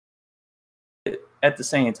at the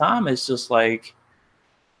same time, it's just like,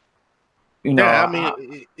 you know, yeah, I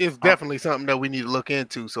mean, it's definitely something that we need to look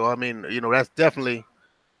into. So, I mean, that's definitely,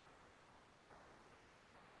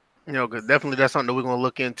 definitely that's something that we're going to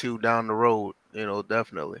look into down the road,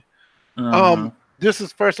 definitely. This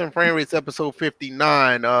is First and Framerates episode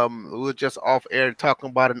 59. We're just off air talking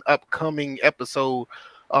about an upcoming episode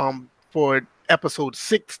for episode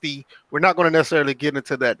 60. We're not going to necessarily get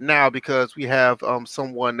into that now because we have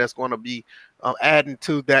someone that's going to be adding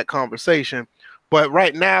to that conversation. But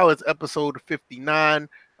right now it's episode 59.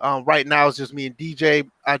 Right now it's just me and DJ.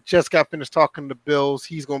 I just got finished talking to Bills.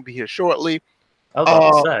 He's going to be here shortly. I was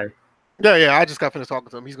about to say. Yeah, I just got finished talking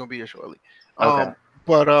to him. He's going to be here shortly. Okay.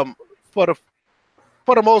 But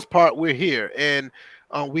for the most part, we're here, and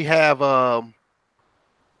we have a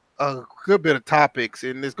good bit of topics,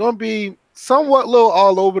 and it's going to be somewhat little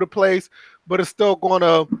all over the place, but it's still going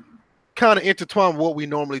to kind of intertwine what we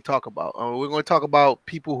normally talk about. We're going to talk about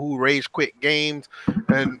people who rage quit games,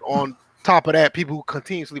 and on top of that, people who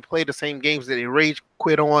continuously play the same games that they rage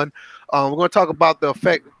quit on. We're going to talk about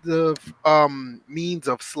the means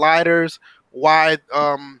of sliders, why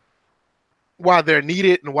they're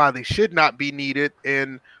needed and why they should not be needed,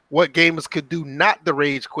 and what gamers could do not to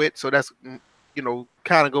rage quit. So that's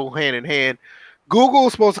kind of go hand in hand. Google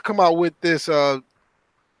is supposed to come out with this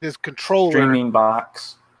this controller streaming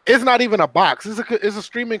box. It's not even a box. It's a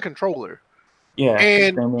streaming controller. Yeah,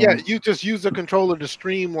 and you just use the controller to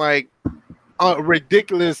stream like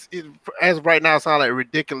ridiculous. As of right now, it sounds like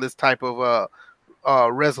ridiculous type of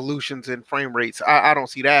resolutions and frame rates. I don't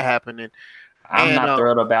see that happening. I'm not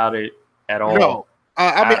thrilled about it at all. No,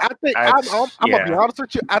 I mean, I think I'm gonna be honest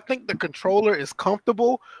with you. I think the controller is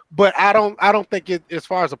comfortable, but I don't think it, as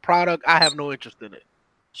far as a product, I have no interest in it.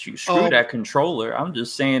 Screw that controller. I'm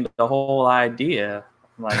just saying the whole idea.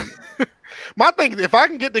 Like, my thing is, if I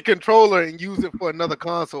can get the controller and use it for another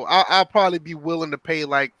console, I'll probably be willing to pay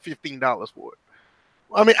like $15 for it.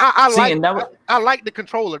 I mean, I like the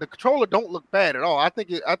controller. The controller don't look bad at all. I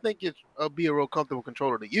think it'll be a real comfortable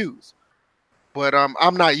controller to use. But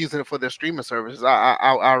I'm not using it for their streaming services.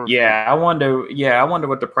 I wonder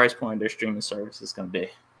what the price point of their streaming service is going to be.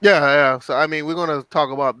 Yeah. So I mean, we're going to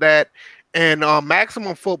talk about that and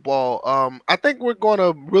Maximum Football. I think we're going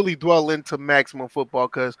to really dwell into Maximum Football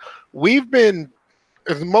because we've been,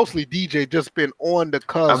 it's mostly DJ, just been on the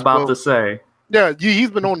cusp. I'm about to say. Yeah, he's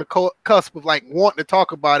been on the cusp of like wanting to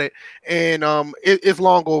talk about it, and it's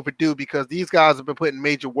long overdue because these guys have been putting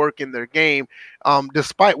major work in their game.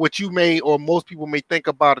 Despite what you may or most people may think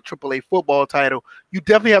about a AAA football title, you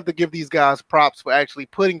definitely have to give these guys props for actually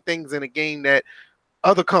putting things in a game that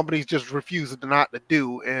other companies just refuse not to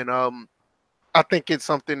do. And I think it's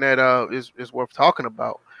something that is worth talking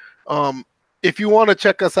about. If you want to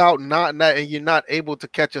check us out and you're not able to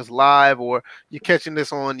catch us live, or you're catching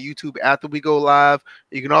this on YouTube after we go live,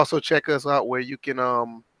 you can also check us out where you can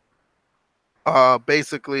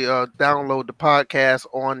basically download the podcast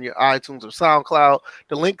on your iTunes or SoundCloud.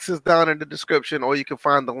 The links is down in the description, or you can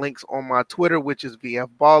find the links on my Twitter, which is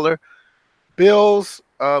VF Baller. Bills,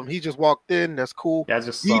 he just walked in. That's cool. Yeah, I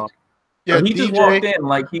just saw. Yeah, he just walked in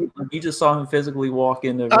like he just saw him physically walk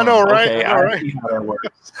in the room. I know, right? Okay, I know, right? See how that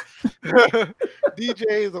works. DJ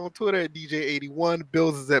is on Twitter at DJ81.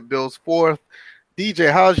 Bills is at Bills4th.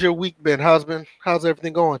 DJ, how's your week been? How's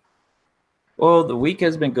everything going? Well, the week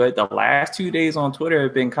has been good. The last 2 days on Twitter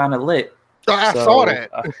have been kind of lit. I saw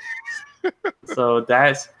that. So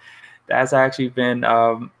that's actually been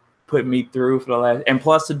putting me through for the last, and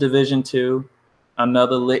plus the Division 2.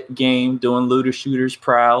 Another lit game, doing looter shooters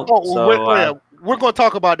proud. We're going to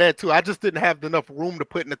talk about that too. I just didn't have enough room to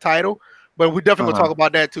put in the title, but we're definitely going to talk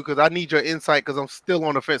about that too because I need your insight because I'm still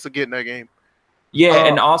on the fence of getting that game. Yeah,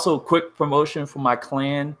 and also quick promotion for my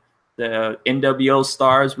clan, the NWO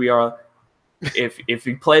Stars. We are, if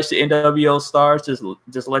you pledge the NWO Stars,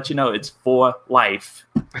 just let you know it's for life.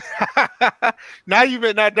 Now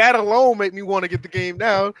that alone make me want to get the game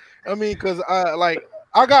now. I mean, because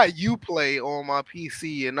I got Uplay on my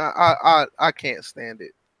PC, and I can't stand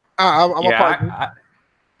it. I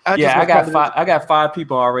got 5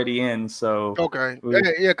 people already in. So okay,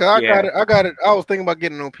 because I got it. I was thinking about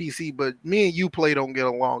getting it on PC, but me and Uplay don't get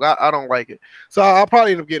along. I don't like it, so I'll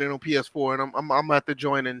probably end up getting it on PS4, and I'm gonna have to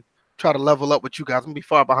join and try to level up with you guys. I'm gonna be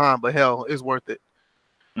far behind, but hell, it's worth it.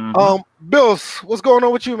 Bills, what's going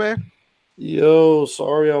on with you, man? Yo,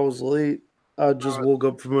 sorry I was late. I just woke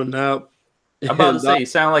up from a nap. I'm about to say, you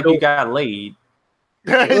sound like you got laid.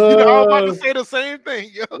 I was about to say the same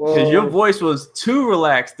thing. Because your voice was too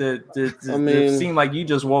relaxed to seem like you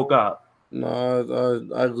just woke up. Nah,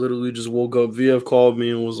 I literally just woke up. VF called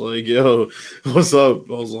me and was like, yo, what's up?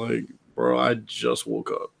 I was like, Bro, I just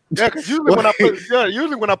woke up. Yeah, because usually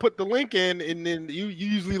when I put the link in, and then you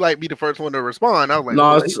usually like be the first one to respond. I was like,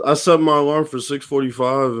 no, I set my alarm for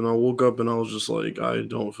 6:45, and I woke up and I was just like, I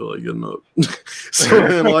don't feel like getting up. So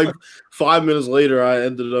then, like 5 minutes later, I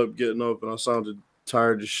ended up getting up, and I sounded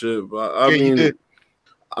tired as shit. But I mean, you did.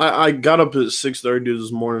 I got up at 6:30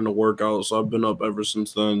 this morning to work out, so I've been up ever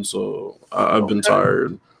since then. So I've been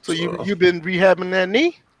tired. So you've been rehabbing that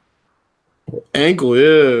knee? Ankle,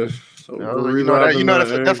 yeah. So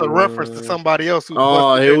that's a reference to somebody else who.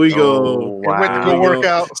 Oh, here we go. And went to go work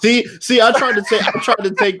out. See, I tried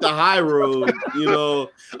to take the high road.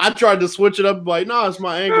 I tried to switch it up. Like, no, it's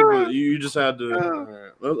my ankle, but you just had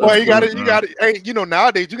to. Well, you got to. Hey,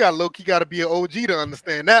 nowadays you got low key got to be an OG to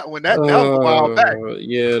understand that one. That was a while back.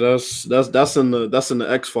 Yeah, that's in the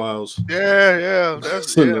X-Files. Yeah,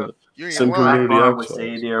 that's yeah. Some community would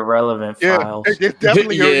say the irrelevant files. It's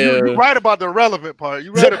definitely you're right about the relevant part.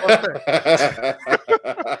 You're right about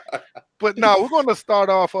that. But no, we're going to start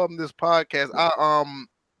off on this podcast.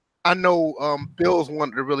 I know Bill's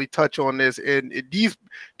wanted to really touch on this, and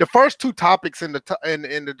the first two topics in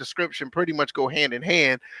the description pretty much go hand in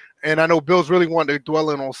hand. And I know Bill's really wanted to dwell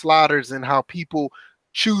in on sliders and how people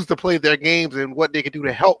choose to play their games and what they can do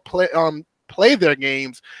to help play their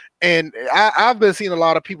games. And I've been seeing a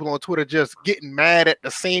lot of people on Twitter just getting mad at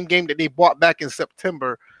the same game that they bought back in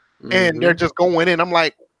September, and they're just going in. I'm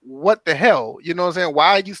like, what the hell? You know what I'm saying?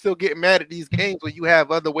 Why are you still getting mad at these games when you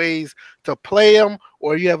have other ways to play them,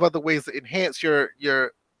 or you have other ways to enhance your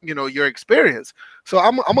experience? So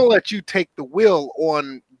I'm gonna let you take the wheel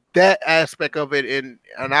on that aspect of it, and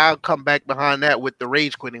I'll come back behind that with the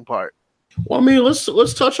rage quitting part. Well, I mean,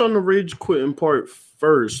 let's touch on the rage quitting part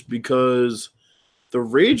first, because the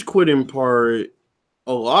rage quitting part,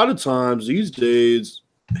 a lot of times these days,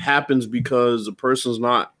 happens because the person's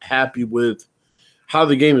not happy with how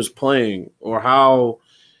the game is playing or how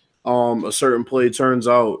a certain play turns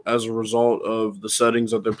out as a result of the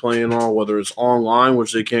settings that they're playing on, whether it's online,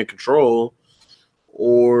 which they can't control,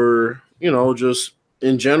 or, just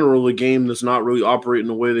in general, a game that's not really operating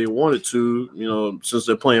the way they want it to, since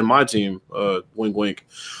they're playing my team, wink, wink.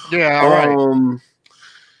 Yeah, all right.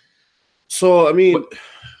 So, I mean,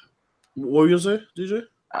 what were you going to say, DJ?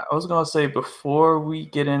 I was going to say, before we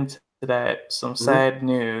get into that, some sad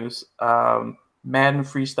news. Madden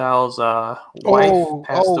Freestyle's wife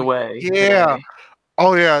passed away. Yeah. Today.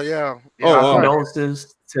 Oh, yeah.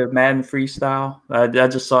 Condolences to Madden Freestyle. I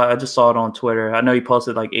just saw it on Twitter. I know he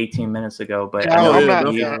posted like 18 minutes ago, but I'm not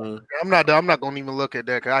going to even look at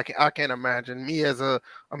that, because I can't imagine me as a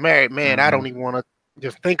married man. I don't even want to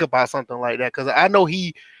just think about something like that, because I know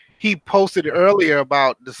he posted earlier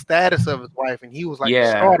about the status of his wife, and he was like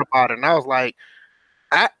distraught about it. And I was like,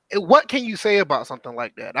 what can you say about something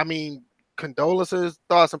like that? I mean, condolences,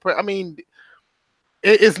 thoughts, and prayers. I mean,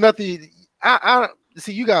 it's nothing. I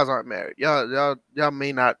see, you guys aren't married. Y'all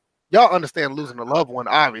may not. Y'all understand losing a loved one,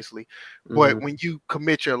 obviously, but when you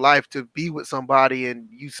commit your life to be with somebody and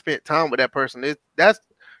you spent time with that person, that's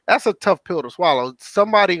a tough pill to swallow.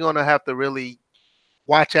 Somebody gonna have to really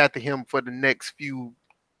watch after him for the next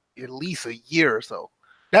at least a year or so.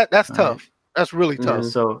 That's tough. That's really tough.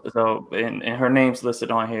 So and her name's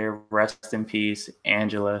listed on here. Rest in peace,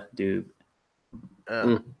 Angela Duke.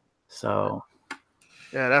 So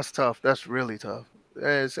yeah, that's tough. That's really tough.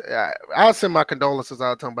 I'll send my condolences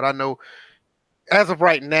out to him, but I know as of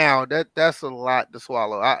right now that's a lot to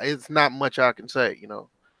swallow. It's not much I can say,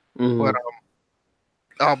 But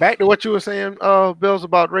back to what you were saying, Bill's,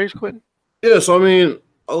 about rage quitting. Yeah, so I mean,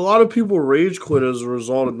 a lot of people rage quit as a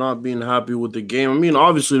result of not being happy with the game. I mean,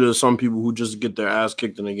 obviously there's some people who just get their ass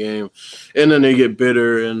kicked in the game and then they get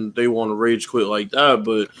bitter and they want to rage quit like that.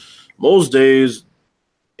 But most days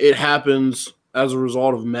it happens as a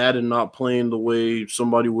result of Madden not playing the way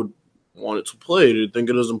somebody would want it to play. They think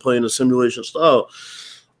it doesn't play in a simulation style.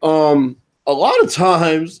 A lot of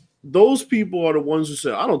times those people are the ones who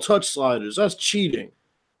say, I don't touch sliders. That's cheating.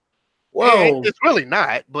 Well, it's really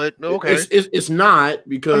not, but okay. It's not,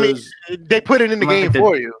 because they put it in the game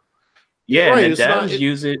for you. Yeah, right, and the devs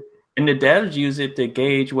use it, and the devs use it to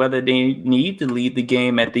gauge whether they need to lead the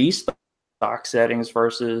game at these stock settings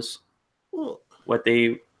versus what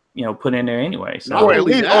they put in there anyway. So or at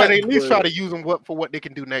least try to use them for what they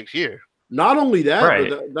can do next year. Not only that, right.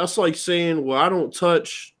 But that's like saying, well, I don't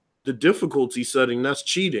touch the difficulty setting. That's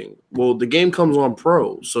cheating. Well, the game comes on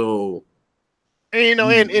pro, so. And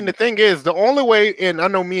and the thing is, the only way, and I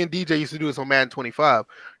know me and DJ used to do this on Madden 25,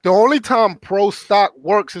 the only time pro stock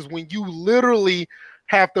works is when you literally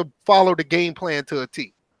have to follow the game plan to a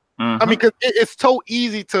T. I mean, because it's so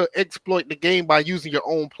easy to exploit the game by using your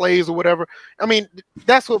own plays or whatever. I mean,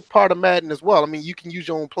 that's what part of Madden as well. I mean, you can use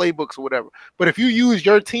your own playbooks or whatever. But if you use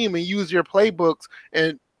your team and use your playbooks,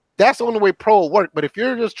 and that's the only way pro will work. But if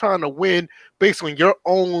you're just trying to win based on your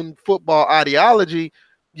own football ideology,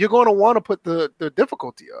 you're going to want to put the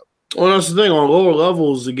difficulty up. Well, that's the thing. On lower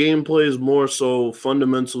levels, the gameplay is more so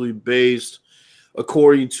fundamentally based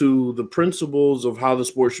according to the principles of how the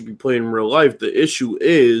sport should be played in real life. The issue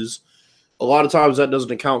is a lot of times that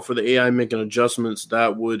doesn't account for the AI making adjustments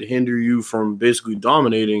that would hinder you from basically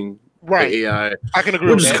dominating the AI. I can agree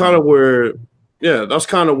with that. Which is kind of where, that's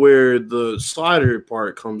kind of where the slider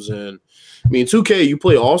part comes in. I mean, 2K, you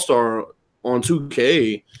play All-Star on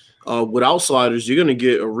 2K without sliders, you're going to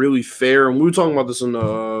get a really fair, and we were talking about this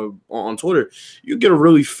on Twitter, you get a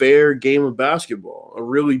really fair game of basketball, a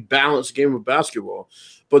really balanced game of basketball.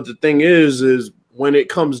 But the thing is when it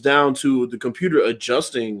comes down to the computer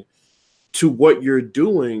adjusting to what you're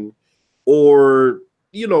doing or,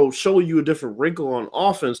 showing you a different wrinkle on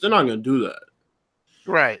offense, they're not going to do that.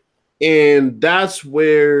 Right. And that's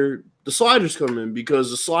where the sliders come in, because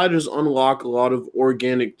the sliders unlock a lot of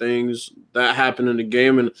organic things that happen in the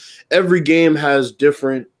game. And every game has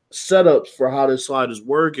different setups for how the sliders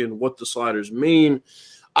work and what the sliders mean.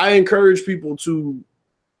 I encourage people to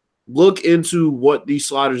look into what these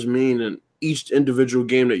sliders mean in each individual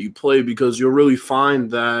game that you play, because you'll really find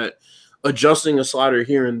that adjusting a slider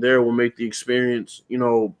here and there will make the experience,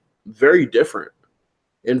 very different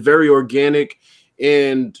and very organic.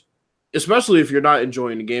 And especially if you're not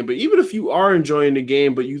enjoying the game. But even if you are enjoying the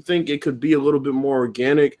game, but you think it could be a little bit more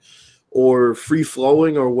organic or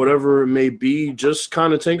free-flowing or whatever it may be, just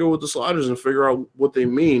kind of tinker with the sliders and figure out what they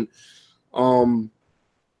mean.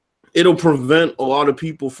 It'll prevent a lot of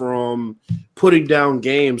people from putting down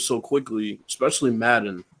games so quickly, especially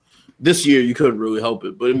Madden. This year, you couldn't really help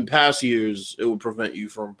it. But in past years, it would prevent you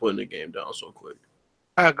from putting the game down so quick.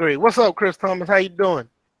 I agree. What's up, Chris Thomas? How you doing?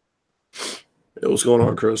 Hey, what's going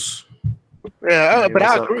on, Chris? Yeah, but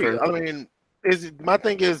I agree. I mean, my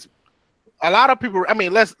thing is, a lot of people. I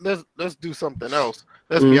mean, let's do something else.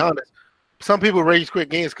 Let's be honest. Some people rage quit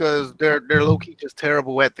games because they're low key just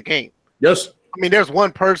terrible at the game. Yes. I mean, there's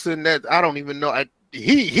one person that I don't even know.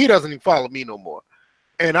 He doesn't even follow me no more,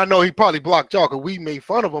 and I know he probably blocked y'all because we made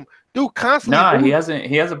fun of him. Dude, constantly. Nah, he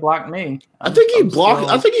hasn't blocked me. I think he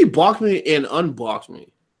blocked me and unblocked me.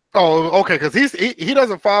 Oh, okay, because he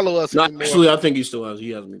doesn't follow us anymore. Actually, I think he still has. He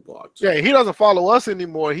has me blocked. Yeah, he doesn't follow us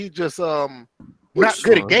anymore. He just not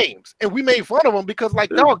good at games, and we made fun of him because, like,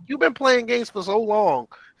 dog, you've been playing games for so long.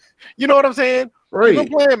 You know what I'm saying? Right. You've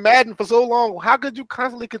been playing Madden for so long. How could you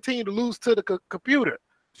constantly continue to lose to the computer?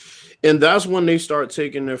 And that's when they start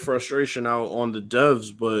taking their frustration out on the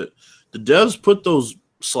devs. But the devs put those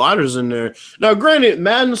sliders in there. Now, granted,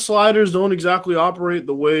 Madden sliders don't exactly operate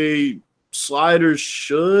the way sliders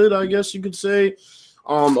should, I guess you could say.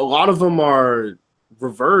 A lot of them are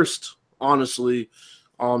reversed, honestly,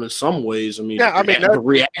 in some ways. I mean, the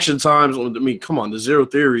reaction times. I mean, come on, the zero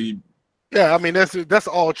theory. Yeah, I mean that's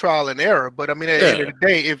all trial and error. But I mean, at the end of the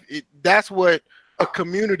day, that's what a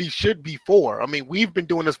community should be for. I mean, we've been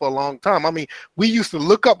doing this for a long time. I mean, we used to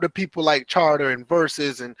look up to people like Charter and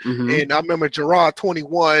Versus, and I remember Gerard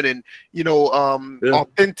 21, and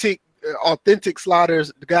Authentic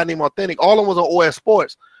Sliders, the guy named Authentic, all of them was on OS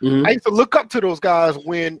Sports. I used to look up to those guys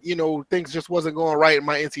when, things just wasn't going right in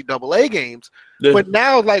my NCAA games. But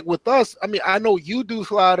now, like with us, I mean, I know you do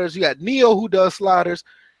sliders. You got Neo who does sliders.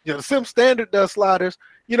 Sim Standard does sliders.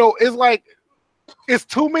 It's like it's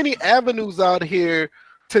too many avenues out here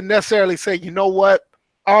to necessarily say, you know what?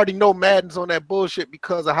 I already know Madden's on that bullshit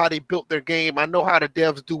because of how they built their game. I know how the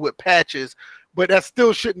devs do with patches. But that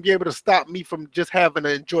still shouldn't be able to stop me from just having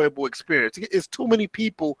an enjoyable experience. It's too many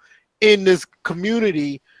people in this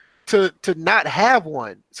community to not have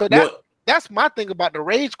one. So that's my thing about the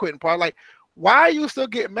rage quitting part. Like, why are you still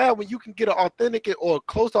getting mad when you can get an authentic or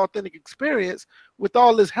close to authentic experience with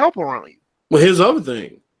all this help around you? Well, here's the other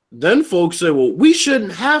thing. Then folks say, well, we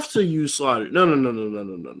shouldn't have to use sliders. No.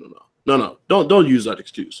 Don't use that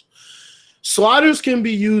excuse. Sliders can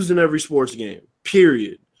be used in every sports game,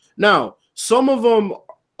 period. Now, some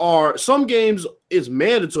games is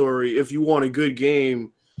mandatory if you want a good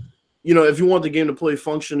game, if you want the game to play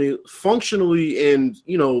functionally and,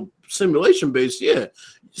 simulation based. Yeah.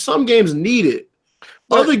 Some games need it.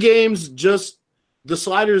 Other games the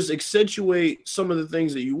sliders accentuate some of the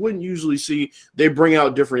things that you wouldn't usually see. They bring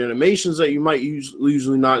out different animations that you might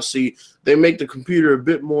usually not see. They make the computer a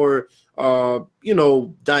bit more,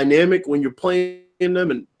 dynamic when you're playing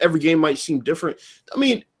them, and every game might seem different. I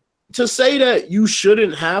mean, to say that you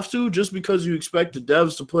shouldn't have to just because you expect the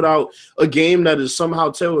devs to put out a game that is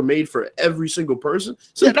somehow tailor-made for every single person,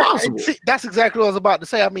 it's impossible. That's exactly what I was about to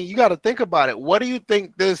say. I mean, you got to think about it. What do you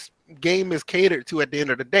think this game is catered to at the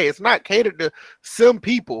end of the day? It's not catered to some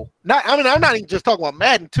people. I'm not even just talking about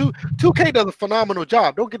Madden. 2K does a phenomenal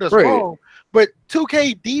job. Don't get us wrong. But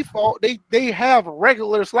 2K default, they have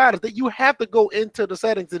regular sliders that you have to go into the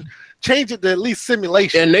settings and change it to at least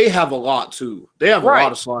simulation. And they have a lot too. They have a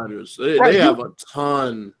lot of sliders. They have a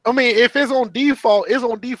ton. I mean, if it's on default, it's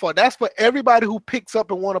on default. That's for everybody who picks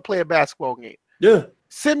up and want to play a basketball game. Yeah.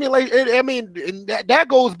 Simulate. I mean, and that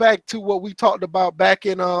goes back to what we talked about back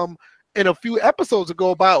in a few episodes ago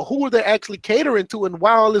about who are they actually catering to and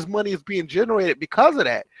why all this money is being generated because of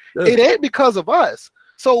that. Yeah. It ain't because of us.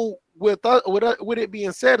 So with it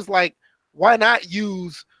being said, it's like, why not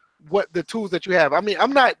use what the tools that you have? I mean,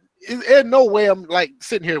 I'm not in no way I'm like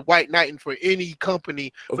sitting here white knighting for any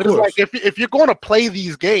company, but it's like if you're going to play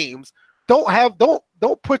these games, don't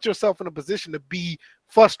put yourself in a position to be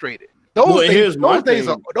frustrated. Those days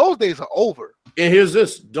are over. And here's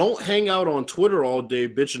this: don't hang out on Twitter all day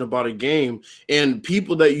bitching about a game. And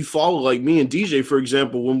people that you follow, like me and DJ, for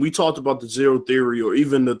example, when we talked about the 0 theory or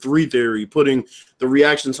even the 3 theory, putting the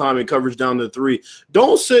reaction time and coverage down to 3,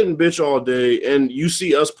 don't sit and bitch all day and you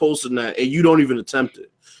see us posting that and you don't even attempt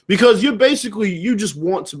it. Because you just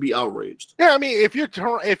want to be outraged. Yeah, I mean, if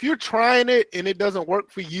you're trying it and it doesn't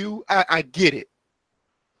work for you, I get it.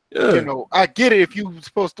 Yeah. You know, I get it.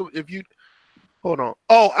 Hold on.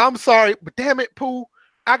 Oh, I'm sorry, but damn it, Pooh,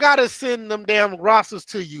 I gotta send them damn rosters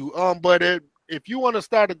to you. But if you want to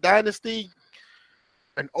start a dynasty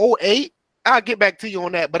in 08, I'll get back to you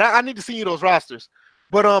on that. But I need to see you those rosters.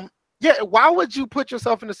 But yeah, why would you put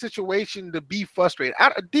yourself in a situation to be frustrated?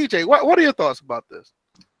 DJ, what are your thoughts about this?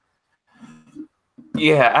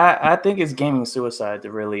 Yeah, I think it's gaming suicide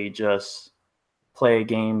to really just play a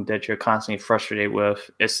game that you're constantly frustrated with.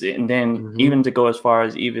 And then even to go as far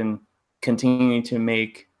as even continuing to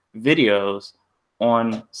make videos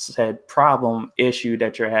on said problem issue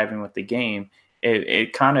that you're having with the game.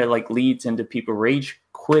 It kind of like leads into people rage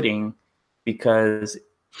quitting because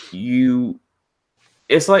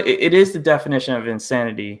it's like it is the definition of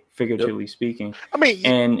insanity, figuratively speaking. I mean,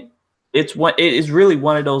 and it is really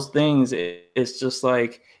one of those things. It's just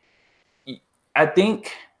like, I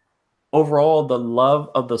think overall the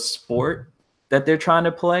love of the sport that they're trying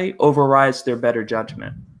to play overrides their better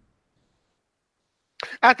judgment.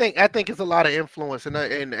 I think it's a lot of influence,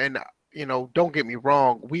 and you know, don't get me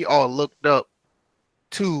wrong, we all looked up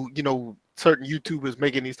to, you know, certain YouTubers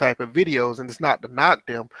making these type of videos, and it's not to knock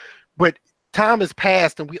them, but time has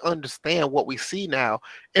passed and we understand what we see now.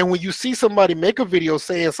 And when you see somebody make a video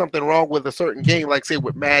saying something wrong with a certain game, like say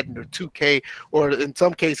with Madden or 2K, or in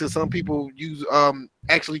some cases some people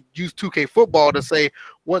actually use 2K football to say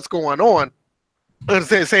what's going on and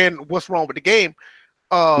saying what's wrong with the game.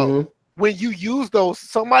 When you use those,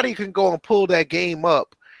 somebody can go and pull that game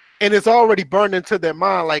up and it's already burned into their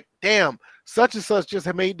mind, like, damn, such and such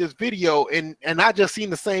just made this video and I just seen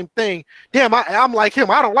the same thing. Damn, I'm like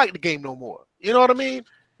him. I don't like the game no more. You know what I mean?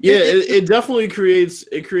 Yeah, it definitely creates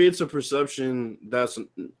a perception that's,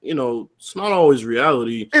 you know, it's not always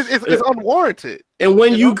reality. It's unwarranted. And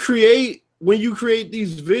when you create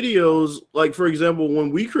these videos, like for example,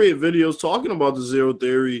 when we create videos talking about the 0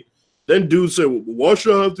 theory, then dudes say, well, why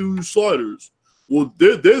should I have to use sliders? Well,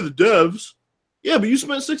 they're the devs. Yeah, but you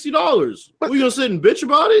spent $60. Are we gonna sit and bitch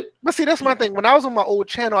about it? But see, that's my thing. When I was on my old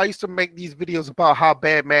channel, I used to make these videos about how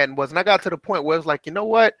bad Madden was, and I got to the point where it's like, you know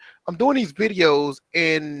what? I'm doing these videos,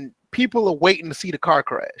 and people are waiting to see the car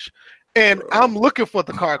crash, and I'm looking for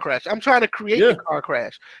the car crash. I'm trying to create the car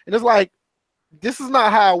crash, and it's like, this is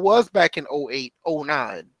not how I was back in 08,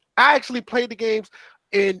 09. I actually played the games,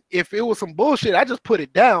 and if it was some bullshit, I just put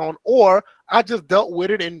it down, or I just dealt with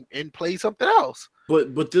it and played something else.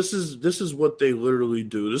 But this is what they literally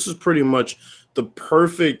do. This is pretty much the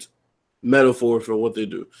perfect metaphor for what they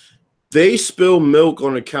do. They spill milk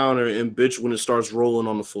on the counter and bitch when it starts rolling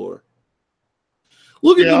on the floor.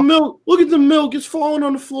 Look at the milk. Look at the milk. It's falling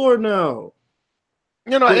on the floor now.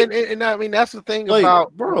 You know, and I mean, that's the thing, like,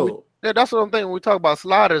 about, bro. That's what I'm thinking when we talk about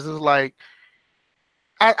sliders, is like,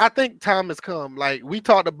 I think time has come. Like, we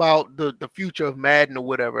talked about the future of Madden or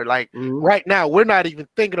whatever. Like, right now, we're not even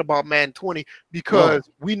thinking about Madden 20 because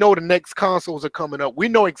we know the next consoles are coming up. We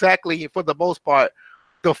know exactly, for the most part,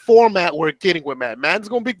 the format we're getting with Madden. Madden's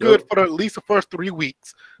going to be good for at least the first 3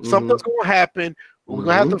 weeks. Something's going to happen. We're going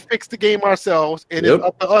to have to fix the game ourselves, and it's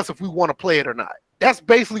up to us if we want to play it or not. That's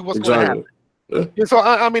basically what's going to happen. And so,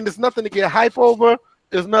 I mean, there's nothing to get hype over.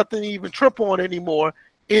 There's nothing to even trip on anymore.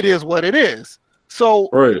 It is what it is. So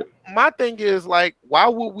my thing is like, why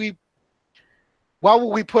would we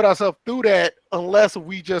put ourselves through that unless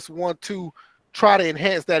we just want to try to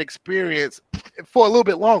enhance that experience for a little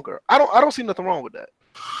bit longer? I don't see nothing wrong with that.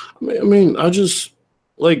 I mean, I just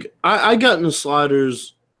like I got into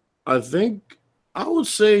sliders. I think I would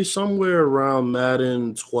say somewhere around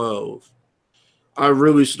Madden 12. I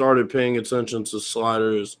really started paying attention to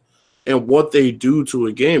sliders and what they do to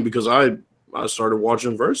a game because I started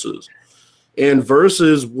watching Versus. And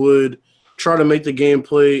Versus would try to make the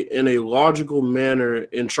gameplay in a logical manner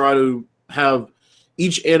and try to have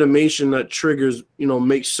each animation that triggers,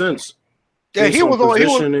 make sense. Yeah, he was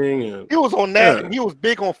on that, and he was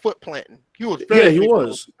big on foot planting. He was very big on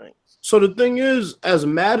those things. So the thing is, as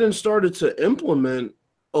Madden started to implement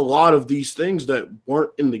a lot of these things that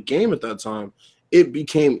weren't in the game at that time, it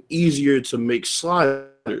became easier to make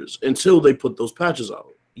sliders until they put those patches out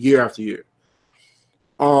year after year.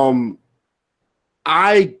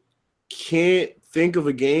 I can't think of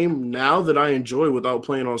a game now that I enjoy without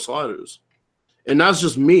playing on sliders. And that's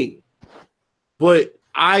just me. But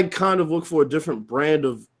I kind of look for a different brand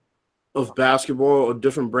of basketball, a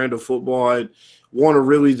different brand of football. I want a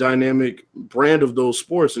really dynamic brand of those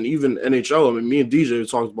sports. And even NHL, I mean, me and DJ have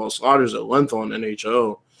talked about sliders at length on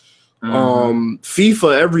NHL.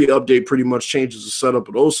 FIFA, every update pretty much changes the setup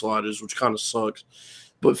of those sliders, which kind of sucks.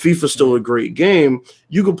 But FIFA's still a great game.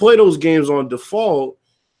 You can play those games on default,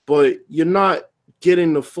 but you're not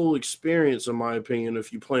getting the full experience, in my opinion,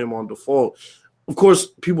 if you play them on default. Of course,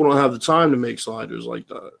 people don't have the time to make sliders like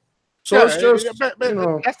that. So it's just,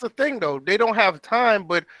 that's the thing, though. They don't have time,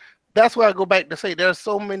 but that's why I go back to say there's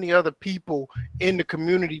so many other people in the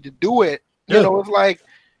community to do it. You know, it's like,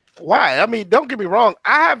 why? I mean, don't get me wrong.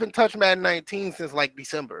 I haven't touched Madden 19 since like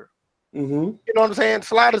December. You know what I'm saying?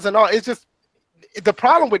 Sliders and all. It's just the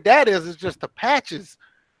problem with that is just the patches.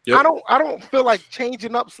 I don't feel like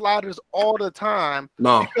changing up sliders all the time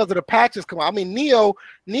because of the patches come out. I mean, Neo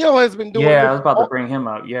has been doing. Yeah, I was about to bring him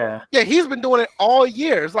up. Yeah, he's been doing it all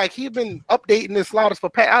year. It's like he's been updating his sliders for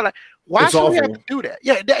patch. I'm like, why should we have to do that?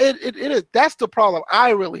 Yeah, it is. That's the problem I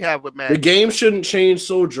really have with Madden. The game shouldn't change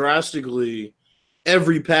so drastically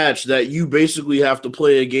every patch that you basically have to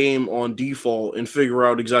play a game on default and figure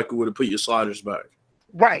out exactly where to put your sliders back.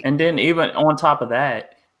 Right. And then even on top of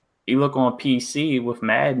that, you look on PC with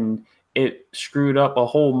Madden, it screwed up a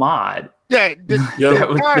whole mod. Yeah, that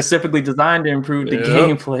was specifically designed to improve the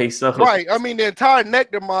gameplay. So right, I mean the entire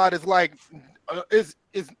Nectar mod is like is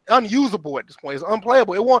unusable at this point. It's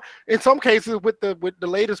unplayable. It won't. In some cases, with the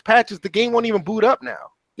latest patches, the game won't even boot up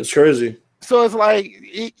now. It's crazy. So it's like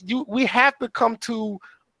we have to come to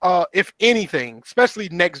if anything, especially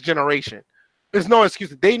next generation. There's no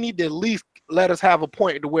excuse. They need to at least let us have a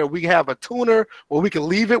point to where we have a tuner where we can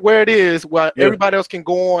leave it where it is, while everybody else can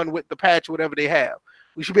go on with the patch, whatever they have.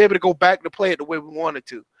 We should be able to go back to play it the way we wanted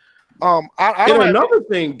to. Another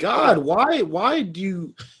thing, God, why do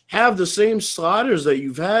you have the same sliders that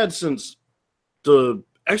you've had since the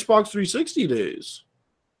Xbox 360 days?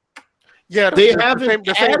 Yeah, they haven't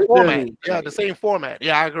the same format. Anything. Yeah, the same format.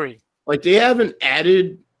 Yeah, I agree. Like they haven't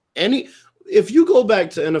added any. If you go back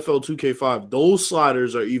to NFL 2K5, those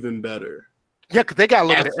sliders are even better. Yeah, because they got a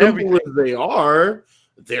little bit of everything. As they are,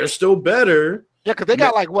 they're still better. Yeah, because they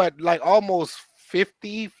got like almost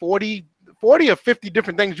 40 or 50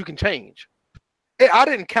 different things you can change. I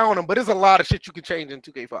didn't count them, but there's a lot of shit you can change in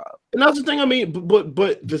 2K5. And that's the thing. I mean,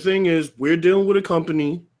 but the thing is, we're dealing with a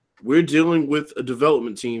company, we're dealing with a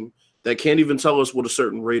development team that can't even tell us what a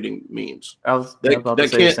certain rating means. I was about to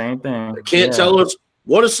say the same thing. They can't tell us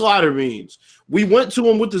what a slider means. We went to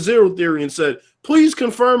them with the zero theory and said, please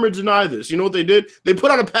confirm or deny this. You know what they did? They put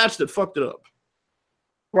out a patch that fucked it up.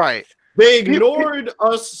 Right. They ignored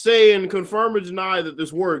us saying confirm or deny that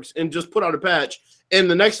this works and just put out a patch. And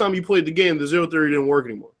the next time you played the game, the zero theory didn't work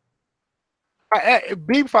anymore.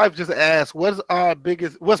 B5 just asked,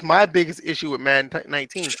 what's my biggest issue with Madden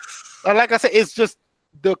 19? Like I said, it's just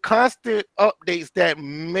the constant updates that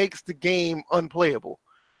makes the game unplayable.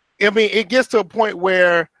 I mean, it gets to a point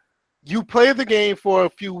where you play the game for a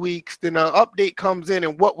few weeks, then an update comes in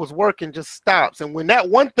and what was working just stops. And when that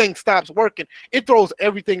one thing stops working, it throws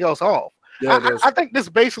everything else off. Yeah, I think this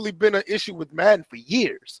basically been an issue with Madden for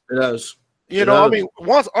years. It has. I mean,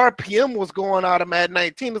 once RPM was going out of Madden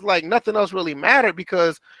 19, it's like nothing else really mattered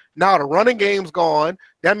because now the running game's gone.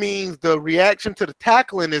 That means the reaction to the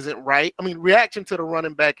tackling isn't right. I mean, reaction to the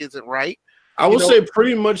running back isn't right. I would say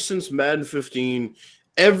pretty much since Madden 15,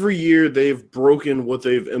 every year they've broken what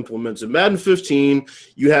they've implemented. Madden 15,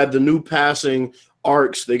 you had the new passing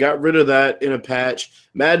arcs. They got rid of that in a patch.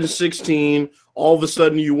 Madden 16, all of a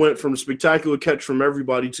sudden you went from spectacular catch from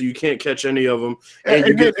everybody to you can't catch any of them, and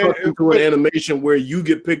you get into an animation where you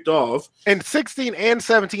get picked off. And 16 and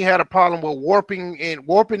 17 had a problem with warping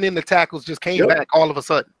in the tackles just came back all of a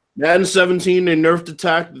sudden. Madden 17, they nerfed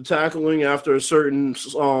the tackling after a certain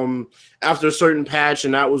patch,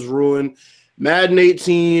 and that was ruined. Madden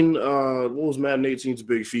 18, what was Madden 18's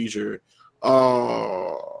big feature?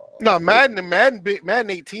 No, Madden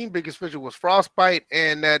 18 biggest feature was frostbite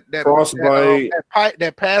and that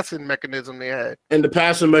passing mechanism they had. And the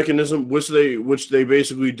passing mechanism, which they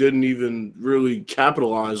basically didn't even really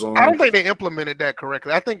capitalize on. I don't think they implemented that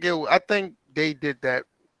correctly. I think they did that.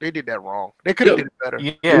 They did that wrong. They could have did it better.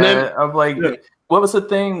 Yeah, I'm like, what was the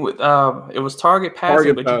thing with it was target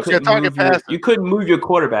passing, but you couldn't move your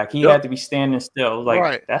quarterback. He had to be standing still.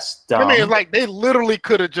 Like that's dumb. I mean, it's like they literally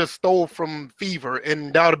could have just stole from Fever,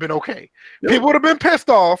 and that would have been okay. People would have been pissed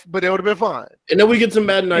off, but they would have been fine. And then we get to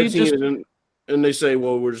Madden 19, and they say,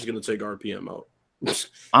 "Well, we're just going to take RPM out."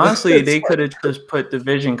 Honestly, they could have just put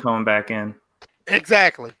Division coming back in.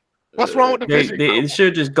 Exactly. What's wrong with the Division? They should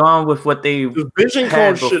have just gone with what they Division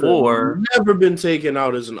had before. Never been taken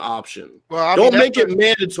out as an option. Well, don't make it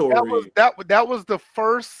mandatory. That was the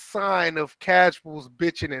first sign of casuals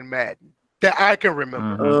bitching in Madden that I can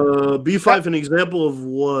remember. B5, an example of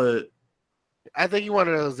what? I think you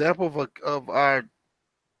wanted an example of our.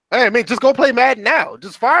 Hey, I mean, just go play Madden now.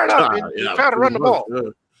 Just fire it up and try to run the ball.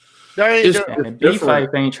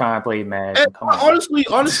 B5 ain't trying to play Madden. Honestly,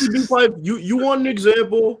 B5, you want an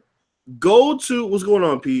example? Go to what's going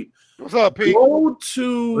on, Pete? What's up, Pete? What's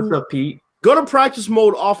up, Pete? Go to practice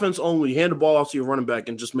mode, offense only. Hand the ball off to your running back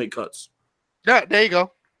and just make cuts. Yeah, there you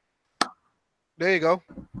go.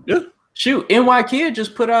 Yeah. Shoot, NY Kid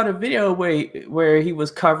just put out a video where he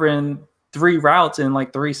was covering 3 routes in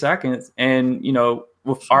like 3 seconds, and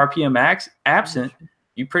with RPM absent,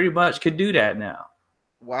 you pretty much could do that now.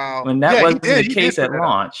 Wow. When that wasn't the case at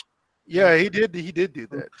launch. Yeah, he did do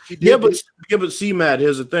that. But see, Matt,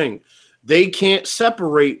 here's the thing. They can't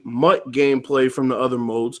separate MUT gameplay from the other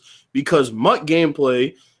modes because MUT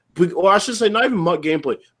gameplay, or I should say not even MUT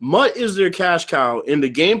gameplay. MUT is their cash cow, and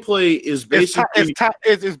the gameplay is basically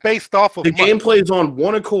it's based off of the gameplay is on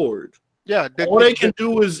one accord. Yeah. All they can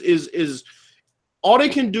do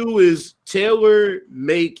is tailor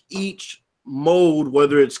make each mode,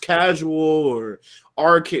 whether it's casual or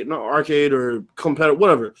arcade or competitive,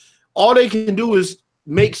 whatever. All they can do is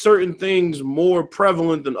make certain things more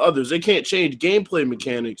prevalent than others. They can't change gameplay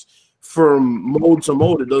mechanics from mode to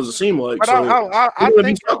mode. It doesn't seem like. But so I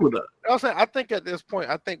think stuck with that. I think at this point,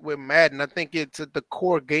 I think with Madden, I think it's the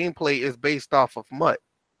core gameplay is based off of MUT.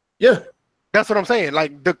 Yeah. That's what I'm saying.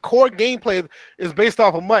 Like the core gameplay is based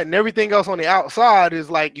off of MUT, and everything else on the outside is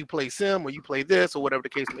like you play Sim or you play this or whatever the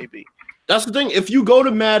case may be. That's the thing. If you go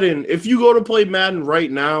to play Madden right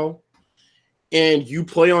now and you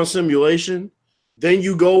play on simulation, then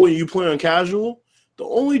you go and you play on casual, the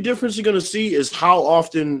only difference you're going to see is how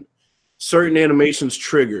often certain animations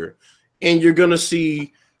trigger. And you're going to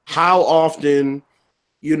see how often,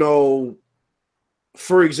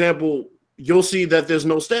 for example, you'll see that there's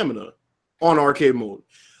no stamina on arcade mode.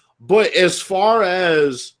 But as far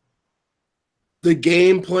as the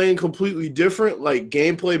game playing completely different, like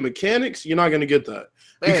gameplay mechanics, you're not going to get that.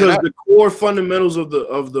 Because the core fundamentals of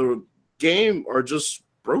the game are just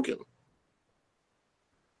broken.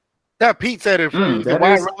 That Pete said it. The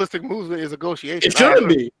wide realistic movement is negotiation. It shouldn't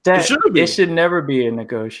be. It should never be a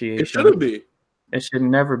negotiation. It shouldn't be. It should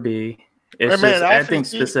never be. It's I think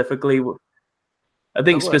specifically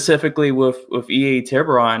with EA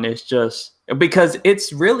Tiburon, it's just because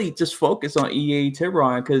it's really just focused on EA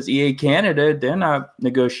Tiburon because EA Canada, they're not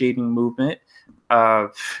negotiating movement.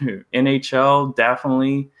 NHL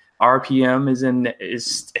definitely. RPM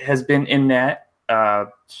has been in that.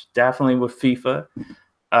 Definitely with FIFA.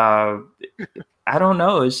 I don't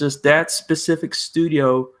know. It's just that specific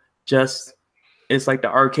studio. It's like the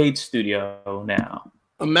arcade studio now.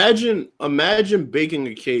 Imagine baking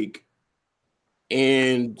a cake,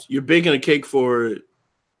 and you're baking a cake for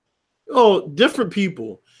different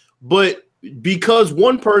people, but because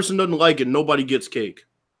one person doesn't like it, nobody gets cake.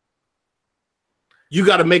 You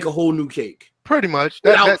got to make a whole new cake. Pretty much.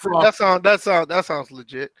 That sounds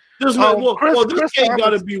legit. This cake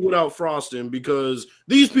got to be without frosting because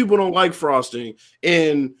these people don't like frosting,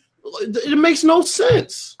 and it makes no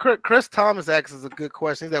sense. Chris Thomas asks a good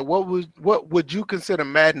question. He's like, what would you consider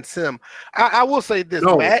Madden Sim? I will say this: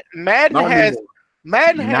 Madden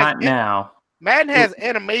has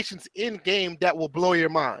animations in game that will blow your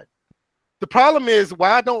mind. The problem is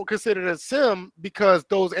why I don't consider it a sim, because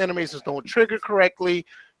those animations don't trigger correctly.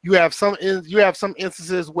 You have some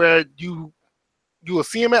instances where you will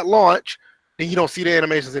see them at launch, then you don't see the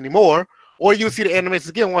animations anymore, or you'll see the animations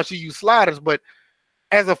again once you use sliders. But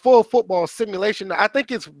as a full football simulation, I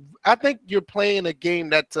think you're playing a game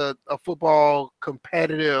that's a football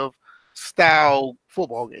competitive style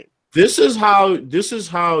football game. This is how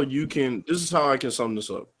I can sum this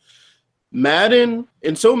up. Madden,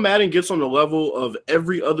 until Madden gets on the level of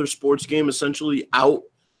every other sports game essentially out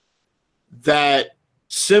that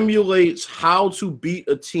simulates how to beat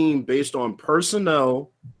a team based on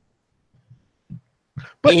personnel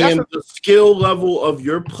and the skill level of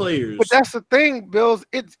your players. But that's the thing, Bills.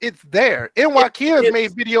 It's there. NY has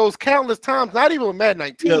made videos countless times, not even with Madden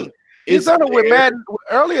 19. Yeah, he's done it with Madden, with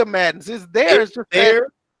earlier Maddens. It's there. It's just there.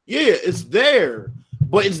 Yeah, it's there.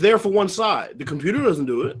 But it's there for one side. The computer doesn't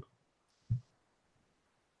do it.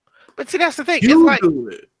 But see, that's the thing. You do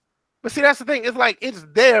it. But see, that's the thing. It's like it's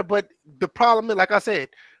there, but the problem is, like I said,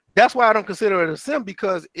 that's why I don't consider it a sim,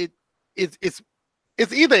 because it's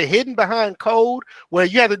either hidden behind code where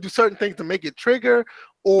you have to do certain things to make it trigger,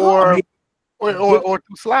 or through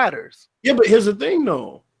sliders. Yeah, but here's the thing,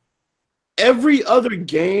 though. Every other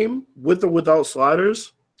game, with or without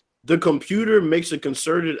sliders, the computer makes a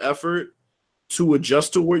concerted effort to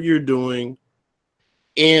adjust to what you're doing,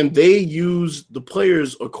 and they use the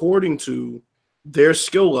players according to their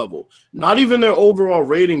skill level. Not even their overall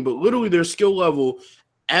rating, but literally their skill level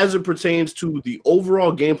as it pertains to the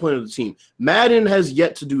overall game plan of the team. Madden has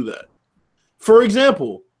yet to do that. For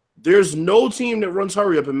example, there's no team that runs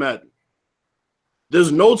hurry up in Madden.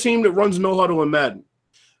 There's no team that runs no huddle in Madden.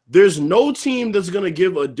 There's no team that's going to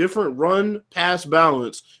give a different run-pass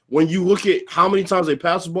balance when you look at how many times they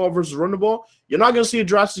pass the ball versus run the ball. You're not going to see a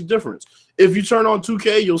drastic difference. If you turn on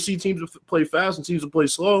 2K, you'll see teams that play fast and teams that play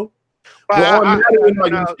slow. Now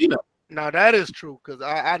that is true, because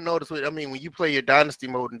I noticed. I mean, when you play your Dynasty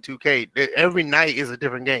mode in 2K, every night is a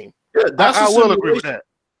different game. Yeah, I will agree with that.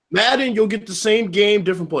 Madden, you'll get the same game,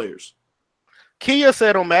 different players. Kia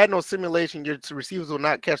said on Madden or simulation, your receivers will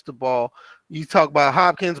not catch the ball. You talk about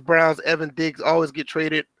Hopkins, Browns, Evan Diggs always get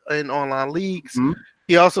traded in online leagues. Mm-hmm.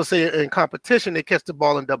 He also said in competition, they catch the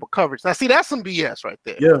ball in double coverage. Now, see, that's some BS right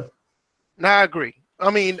there. Yeah. Now, I agree. I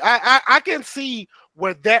mean, I can see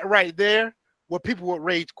where that right there, where people would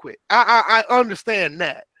rage quit. I understand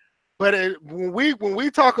that. But when we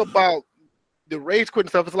talk about the rage quitting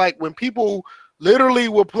stuff, it's like when people literally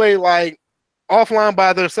will play like offline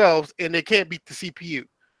by themselves and they can't beat the CPU.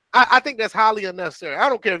 I think that's highly unnecessary. I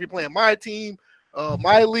don't care if you're playing my team,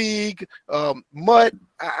 my league, MUT.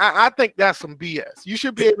 I think that's some BS. You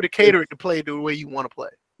should be able to cater it to play the way you want to play.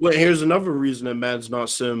 Well, here's another reason that Madden's not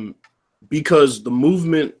sim, because the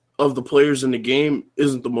movement of the players in the game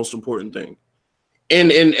isn't the most important thing.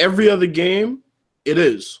 And in every other game, it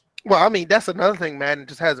is. Well, I mean, that's another thing Madden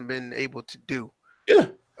just hasn't been able to do. Yeah.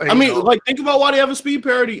 I mean, like, think about why they have a speed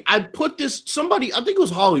parity. I think it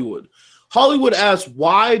was Hollywood. Hollywood asked,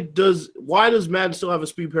 why does Madden still have a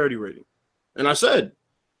speed parity rating? And I said,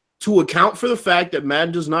 to account for the fact that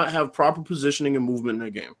Madden does not have proper positioning and movement in their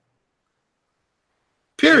game.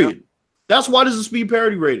 Period. Yeah. That's why there's a speed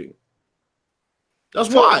parity rating. That's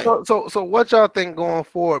why. So what y'all think going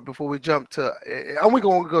forward before we jump to? I'm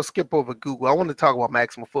going to go skip over Google. I want to talk about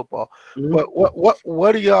Maximum Football. Mm-hmm. But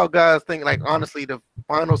what do y'all guys think? Like, honestly, the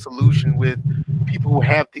final solution with people who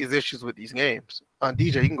have these issues with these games.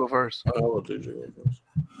 DJ, you can go first.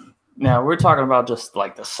 Now we're talking about just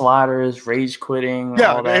like the sliders, rage quitting.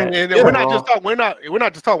 Yeah, all that. And we're not just talking. We're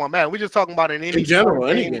not just talking about Madden. We're just talking about in general,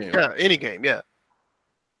 any game. Yeah, any game. Yeah.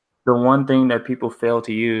 The one thing that people fail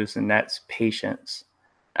to use, and that's patience.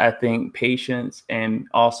 I think patience and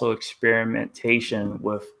also experimentation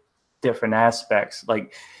with different aspects,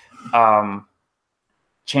 like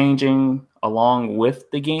changing along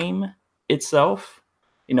with the game itself,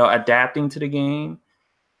 adapting to the game,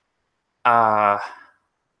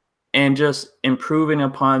 and just improving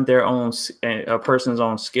upon a person's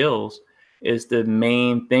own skills is the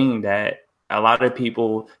main thing that a lot of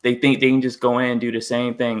people, they think they can just go in and do the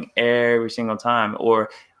same thing every single time.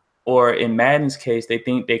 Or in Madden's case, they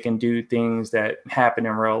think they can do things that happen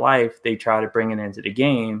in real life. They try to bring it into the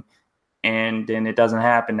game, and then it doesn't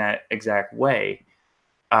happen that exact way.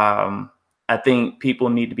 I think people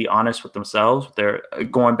need to be honest with themselves. They're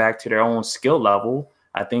going back to their own skill level.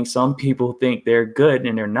 I think some people think they're good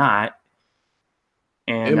and they're not.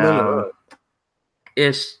 And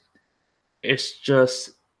it's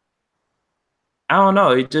just, I don't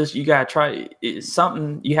know. You got to try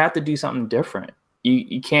something. You have to do something different.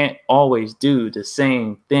 you can't always do the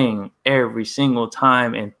same thing every single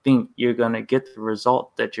time and think you're going to get the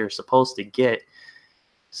result that you're supposed to get.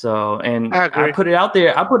 So, and I put it out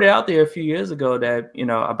there a few years ago that, you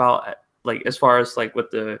know, about like, as far as like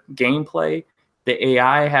with the gameplay, the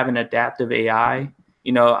AI, having adaptive AI,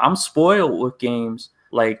 you know, I'm spoiled with games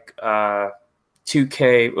like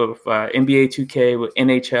 2K, with NBA 2K, with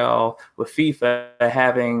NHL, with FIFA,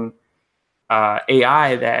 having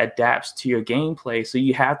AI that adapts to your gameplay. So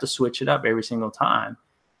you have to switch it up every single time.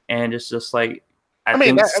 And it's just like, I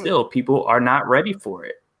think people are not ready for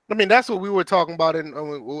it. I mean, that's what we were talking about in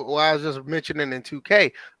what I was just mentioning in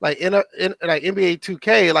 2K. Like in like NBA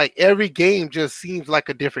 2K, like every game just seems like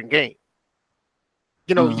a different game.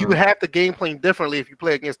 You know, you have the game playing differently if you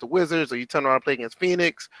play against the Wizards or you turn around and play against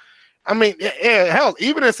Phoenix. I mean, hell,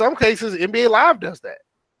 even in some cases, NBA Live does that.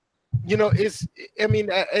 You know,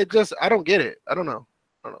 I don't get it. I don't know.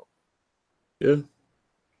 Yeah.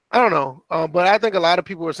 I don't know. But I think a lot of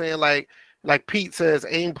people are saying like Pete says,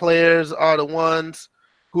 AIM players are the ones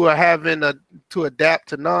who are having to adapt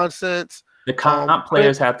to nonsense. The comp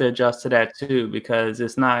players have to adjust to that too, because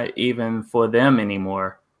it's not even for them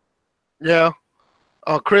anymore. Yeah.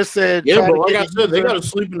 Chris said, yeah, but like I said, they got to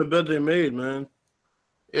sleep in the bed they made, man.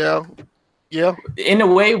 Yeah. Yeah. In a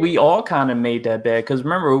way, we all kind of made that bed, because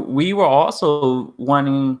remember, we were also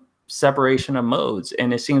wanting separation of modes,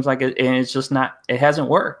 and it seems like it's just not. It hasn't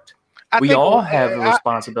worked. We all have a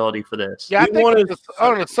responsibility for this. Yeah, I think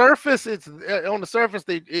on the surface,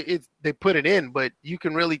 they put it in, but you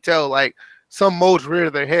can really tell like some modes rear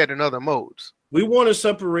their head in other modes. We wanted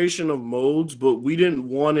separation of modes, but we didn't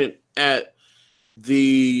want it at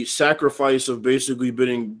the sacrifice of basically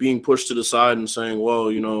being pushed to the side and saying,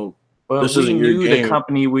 well, you know, this isn't your game. We knew the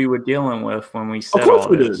company we were dealing with when we said all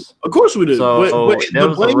this. Of course we did. So but the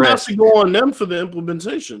blame has to go on them for the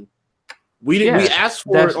implementation. We didn't. We asked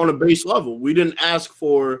for it on a base level. We didn't ask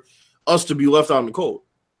for us to be left out in the cold.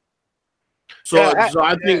 So,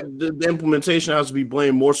 I think the implementation has to be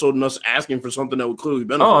blamed more so than us asking for something that would clearly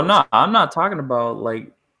benefit. Oh no, I'm not talking about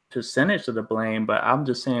like percentage of the blame, but I'm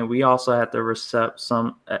just saying we also have to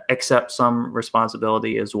accept some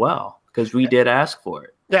responsibility as well, because we did ask for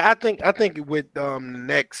it. Yeah, I think with the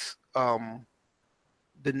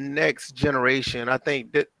next generation, I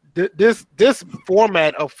think that this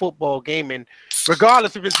format of football gaming,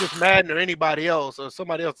 regardless if it's just Madden or anybody else or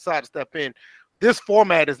somebody else decides to step in, this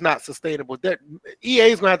format is not sustainable. That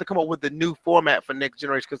EA is going to have to come up with a new format for next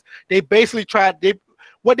generation, because they basically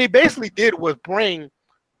what they basically did was bring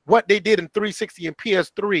what they did in 360 and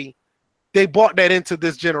PS3. They brought that into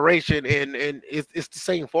this generation, and it's the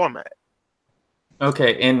same format.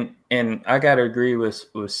 Okay, and I gotta agree with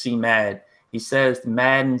C-Mad. He says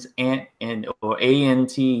Madden's ANT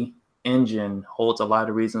engine holds a lot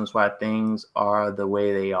of reasons why things are the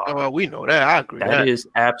way they are. Oh, well, we know that. I agree. That is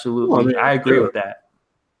absolutely. I agree with that.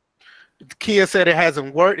 Kia said it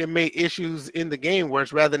hasn't worked. It made issues in the game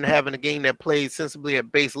worse, rather than having a game that plays sensibly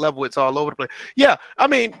at base level. It's all over the place. Yeah, I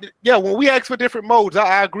mean, yeah. When we ask for different modes,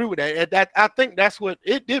 I agree with that. I think that's what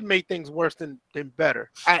it did make things worse than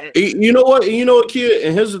better. You know what, Kia.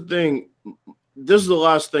 And here's the thing. This is the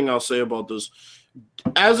last thing I'll say about this.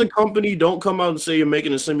 As a company, don't come out and say you're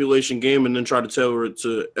making a simulation game and then try to tailor it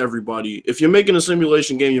to everybody. If you're making a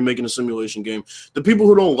simulation game, you're making a simulation game. The people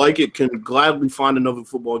who don't like it can gladly find another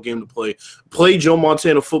football game to play. Play Joe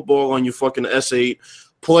Montana football on your fucking S8.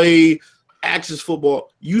 Play Axis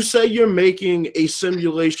football. You say you're making a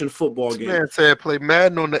simulation football game. Man said play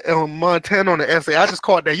Madden on the Montana on the S8. I just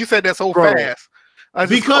caught that. You said that so fast.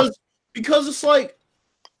 Because it's like,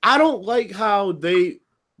 I don't like how they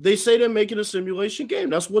say they're making a simulation game.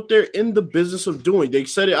 That's what they're in the business of doing. They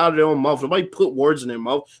said it out of their own mouth. Nobody put words in their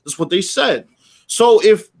mouth. That's what they said. So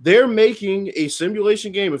if they're making a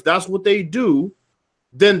simulation game, if that's what they do,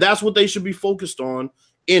 then that's what they should be focused on.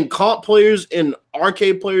 And comp players and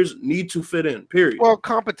arcade players need to fit in, period. Well,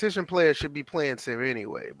 competition players should be playing sim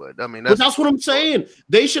anyway. But I mean, that's what I'm saying.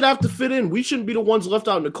 They should have to fit in. We shouldn't be the ones left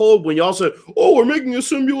out in the cold when y'all say, oh, we're making a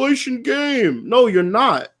simulation game. No, you're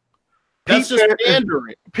not. That's just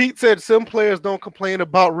pandering. Pete said some players don't complain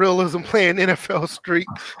about realism playing NFL Street.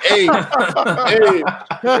 Hey, you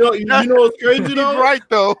know what's crazy though? He's right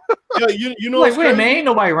though. Yeah, you know what's crazy? Wait, man, ain't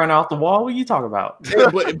nobody run off the wall. What are you talking about?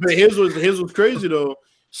 Yeah, but here's what's crazy though.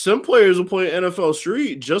 Some players will play NFL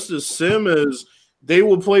Street just as sim as they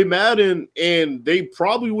will play Madden, and they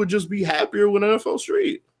probably would just be happier with NFL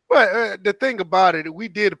Street. But the thing about it, we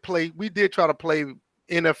did try to play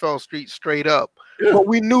NFL Street straight up. Yeah. But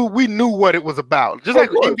we knew what it was about. Just like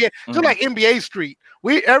NBA Street.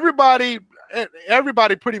 Everybody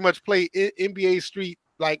pretty much played NBA Street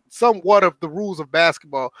like somewhat of the rules of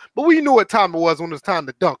basketball, but we knew what time it was when it was time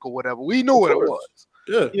to dunk or whatever. We knew what it was.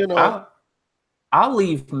 Yeah, you know. I'll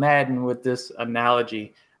leave Madden with this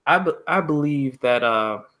analogy. I believe that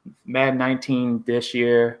Madden 19 this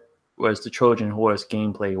year was the Trojan horse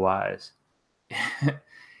gameplay wise.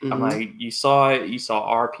 I'm like, you saw it, you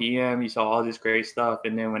saw RPM, you saw all this great stuff,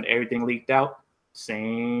 and then when everything leaked out,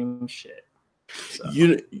 same shit. So.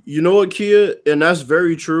 You know what, Kia, and that's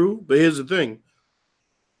very true. But here's the thing: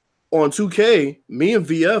 on 2K, me and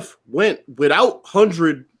VF went without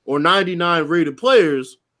 100 or 99 rated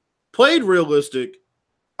players, played realistic.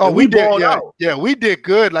 Oh, we did, yeah, we did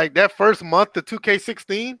good. Like that first month of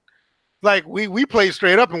 2K16, like we played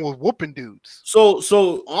straight up and was whooping dudes.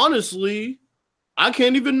 So honestly, I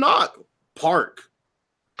can't even knock Park.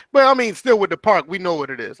 But I mean, still with the Park, we know what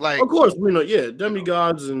it is. Like, of course, we know,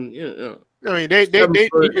 demigods and I mean, they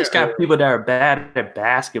you just got people that are bad at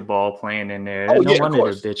basketball playing in there. No wonder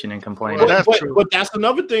they're bitching and complaining. Well, that's true. But that's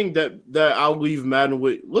another thing that I'll leave Madden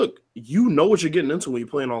with. Look, you know what you're getting into when you're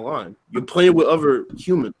playing online. You're playing with other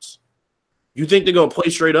humans. You think they're gonna play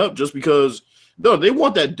straight up just because? No, they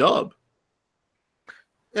want that dub.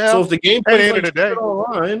 Yeah. So if the game plays like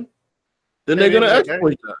online, then they're gonna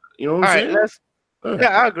exploit that. You know what I'm saying? Yeah,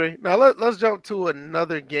 I agree. Now let's jump to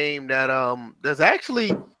another game that that's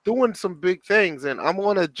actually doing some big things, and I'm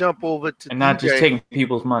gonna jump over to and not DJ. Just taking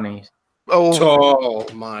people's money. Oh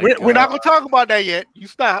my! We're not gonna talk about that yet. You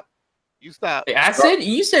stop. You said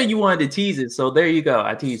you said you wanted to tease it, so there you go.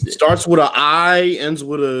 I teased it. Starts with an I, ends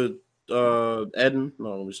with a Eden.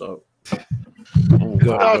 No, let me stop. Starts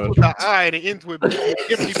with an I and it ends with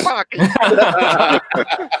empty pocket.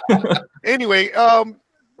 Anyway,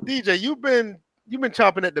 DJ, you've been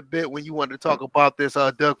chomping at the bit when you wanted to talk about this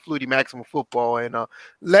Doug Flutie Maximum Football, and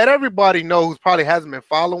let everybody know who probably hasn't been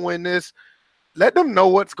following this. Let them know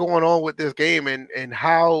what's going on with this game and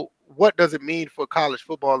what does it mean for college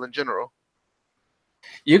football in general.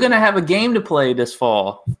 You're gonna have a game to play this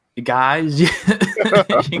fall, guys. You're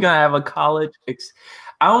gonna have a college.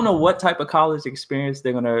 I don't know what type of college experience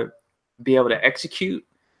they're gonna be able to execute,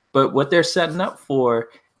 but what they're setting up for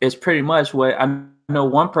is pretty much what I know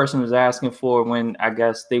one person was asking for when I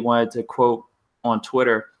guess they wanted to quote on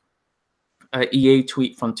Twitter an EA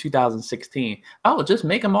tweet from 2016. Oh, just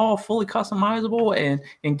make them all fully customizable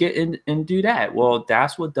and get in and do that. Well,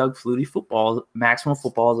 that's what Doug Flutie Maximum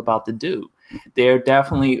Football is about to do. They're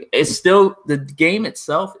definitely, it's still, the game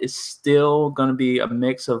itself is still going to be a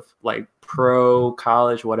mix of like pro,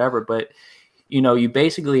 college, whatever. But, you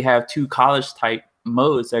basically have two college type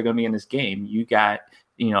modes that are going to be in this game. You got,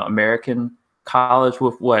 American college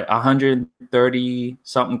with 130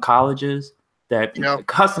 something colleges that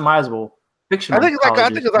customizable fictional. I think it's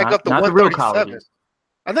like up to 137.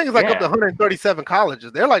 I think it's like up to 137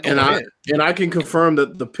 colleges. They're like, and I can confirm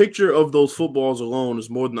that the picture of those footballs alone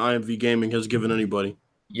is more than IMV Gaming has given anybody.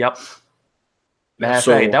 Yep. That's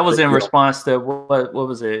right. That was in response to what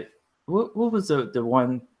was it? What was the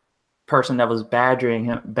one person that was badgering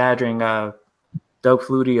Doug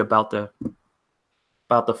Flutie about the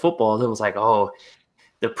footballs? It was like, oh,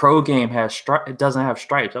 the pro game it doesn't have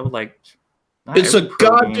stripes. I was like, it's a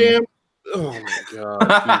goddamn. Oh my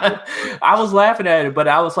god! I was laughing at it, but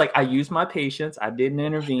I was like, I used my patience. I didn't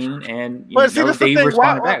intervene, and they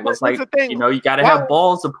responded back. It was like, you got to have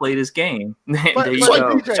balls to play this game. But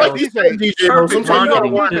DJ,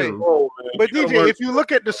 if you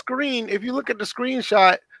look at the screen,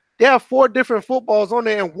 screenshot, there are 4 different footballs on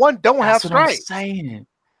there, and one don't have stripes. What I'm saying.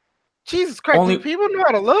 Jesus Christ! Do people know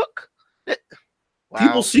how to look? Wow.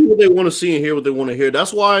 People see what they want to see and hear what they want to hear.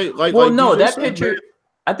 That's why, that picture.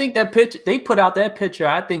 I think that picture they put out that picture.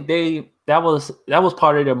 I think that was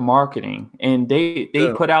part of their marketing, and they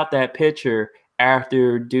put out that picture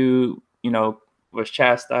after dude was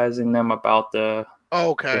chastising them about the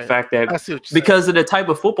fact that because of the type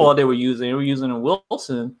of football they were using in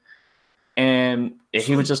Wilson, and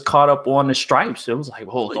he was just caught up on the stripes. It was like,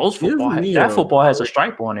 that football has a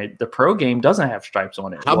stripe on it. The pro game doesn't have stripes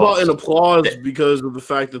on it. How about an applause because of the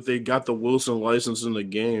fact that they got the Wilson license in the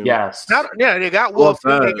game? Yes. They got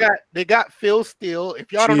Wilson. They got Phil Steele.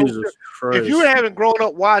 If y'all don't know, if you haven't grown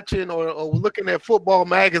up watching or looking at football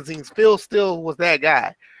magazines, Phil Steele was that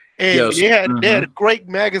guy. And they had a great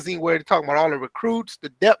magazine where they're talking about all the recruits, the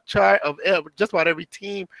depth chart of just about every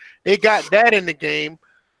team. They got that in the game.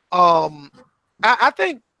 I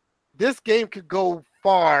think this game could go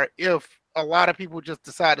far if a lot of people just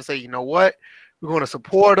decide to say, you know what, we're going to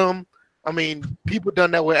support them. I mean, people done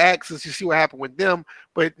that with Axis. You see what happened with them.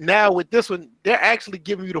 But now with this one, they're actually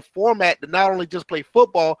giving you the format to not only just play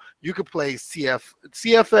football, you can play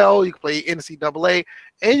CFL, you can play NCAA,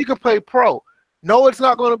 and you can play pro. No, it's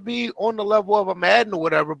not going to be on the level of a Madden or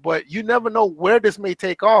whatever, but you never know where this may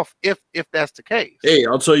take off if that's the case. Hey,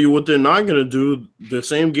 I'll tell you what they're not going to do. The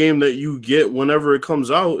same game that you get whenever it comes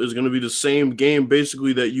out is going to be the same game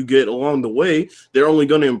basically that you get along the way. They're only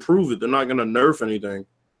going to improve it. They're not going to nerf anything.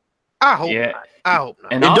 I hope not. I hope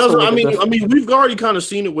not. And it also doesn't. I mean, we've already kind of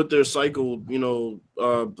seen it with their cycle.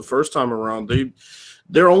 The first time around,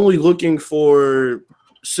 they're only looking for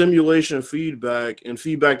simulation feedback and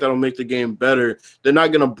feedback that'll make the game better. They're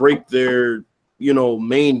not going to break their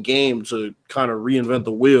main game to kind of reinvent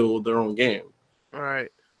the wheel of their own game. All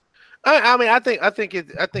right. I think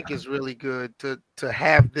it's really good to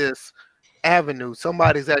have this avenue.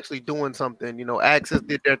 Somebody's actually doing something. Access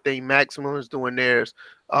did their thing. Maximum is doing theirs.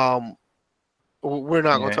 We're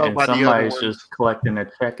not going to talk about the other ones. Somebody's just collecting a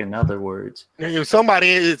check. In other words,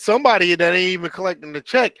 somebody that ain't even collecting the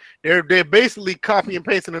check. They're basically copy and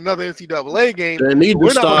pasting another NCAA game. They need to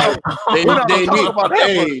stop. They need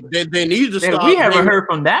to stop. We haven't heard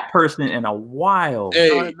from that person in a while.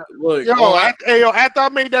 Hey, look, after I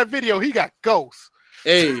made that video, he got ghosts.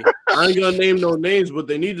 Hey, I ain't gonna name no names, but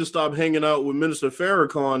they need to stop hanging out with Minister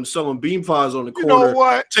Farrakhan selling bean pies on the corner. You know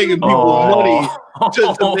what? Taking people's money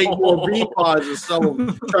to make more bean pies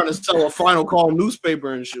and trying to sell a Final Call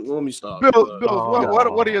newspaper and shit. Well, let me stop. Bill,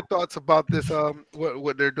 what are your thoughts about this?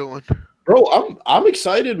 What they're doing? Bro, I'm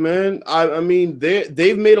excited, man. I mean,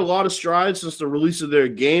 they've made a lot of strides since the release of their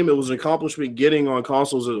game. It was an accomplishment getting on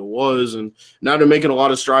consoles as it was, and now they're making a lot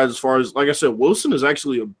of strides as far as, like I said, Wilson is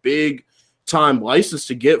actually a big time license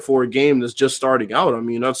to get for a game that's just starting out. I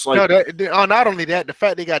mean, that's like not only that, the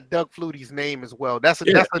fact they got Doug Flutie's name as well. That's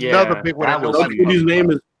another big one. Doug Flutie's name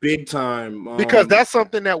is big time because that's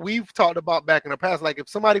something that we've talked about back in the past. Like if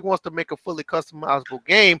somebody wants to make a fully customizable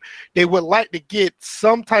game, they would like to get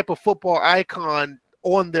some type of football icon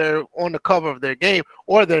on the cover of their game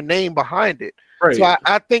or their name behind it. Right. So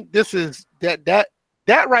I think this is that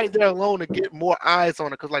right there alone to get more eyes on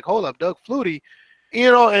it. Because like, hold up, Doug Flutie.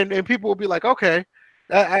 And people will be like, okay,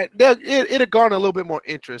 it'll garner a little bit more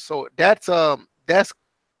interest. So that's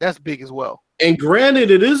big as well. And granted,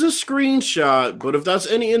 it is a screenshot, but if that's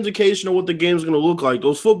any indication of what the game's going to look like,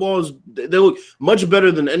 those footballs, they look much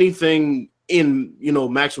better than anything in,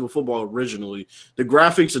 Maximum Football originally. The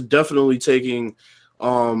graphics are definitely taking,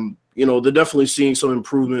 they're definitely seeing some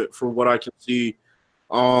improvement from what I can see.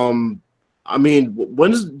 I mean,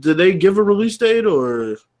 did they give a release date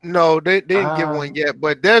or? No, they didn't give one yet,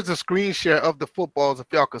 but there's a screen share of the footballs if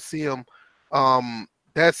y'all could see them.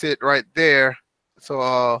 That's it right there.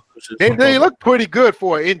 So they look pretty good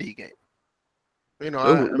for an indie game. They're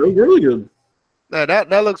really good. That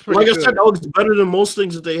looks pretty good. Like I said, that looks better than most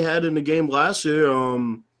things that they had in the game last year.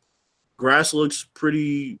 Grass looks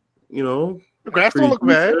pretty, Grass don't look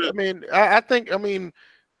bad. I think we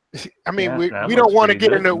don't want to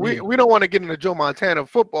get into we don't want to get into Joe Montana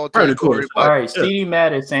football territory. All right, Stevie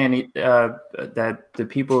Matt is saying that the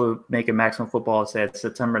people making Maximum Football said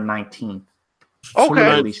September 19th.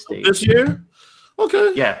 Okay, this year.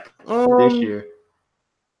 Okay, yeah, this year.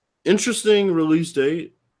 Interesting release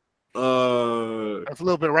date. That's a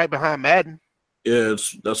little bit right behind Madden. Yeah,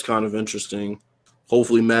 that's kind of interesting.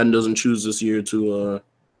 Hopefully, Madden doesn't choose this year to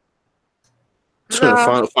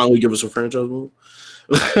finally give us a franchise move.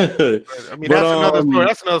 I mean, that's another story.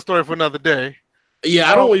 That's another story for another day.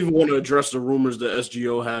 Yeah, I don't even want to address the rumors that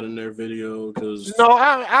SGO had in their video because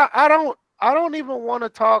I don't even want to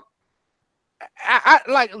talk.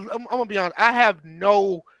 I'm gonna be honest. I have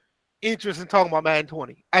no interest in talking about Madden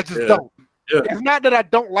 20. I just don't. Yeah. It's not that I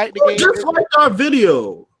don't like the game. Just like our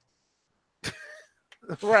video.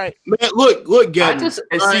 Right, man. Look, here's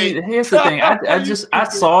the thing. I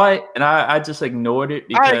saw it and I just ignored it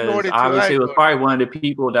because obviously it was probably one of the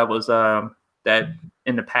people that was that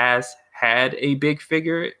in the past had a big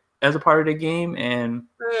figure as a part of the game, and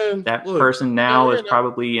that person now is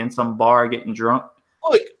probably in some bar getting drunk.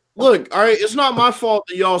 Look, all right, it's not my fault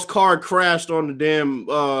that y'all's car crashed on the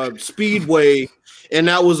damn speedway, and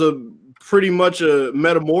that was pretty much a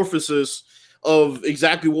metamorphosis of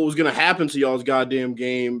exactly what was going to happen to y'all's goddamn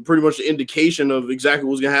game. Pretty much the indication of exactly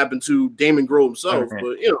what was going to happen to Damon Groh himself. Okay.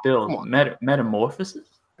 But Bill, come on. Metamorphosis?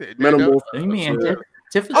 Metamorphosis. You mean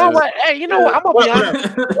antithesis? Oh, but hey, you know what? I'm gonna be honest.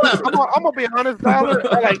 I'm gonna be honest.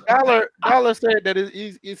 Dollar said that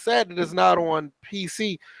it's sad that it's not on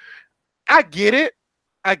PC. I get it,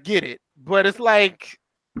 but it's like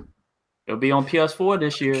it'll be on PS4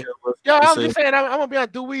 this year. Yeah, I'm just saying. I'm gonna be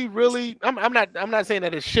honest. Do we really? I'm not saying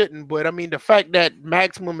that it shouldn't, but I mean the fact that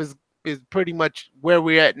Maximum is pretty much where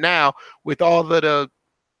we're at now with all of the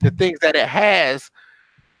things that it has.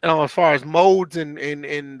 as far as modes in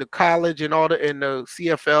the college and all the in the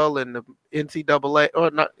CFL and the NCAA or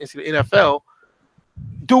not NFL,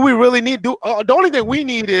 do we really need the only thing we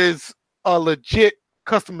need is a legit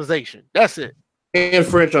customization. That's it. And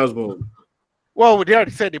franchise mode. Well, they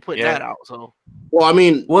already said they put that out. So, well, I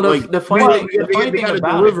mean, well, like, the funny thing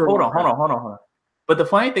about it. Hold on. But the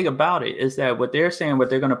funny thing about it is that what they're saying, what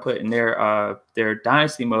they're going to put in their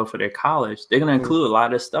dynasty mode for their college, they're going to include a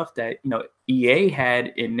lot of stuff that EA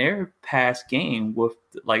had in their past game with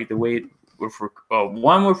like the way with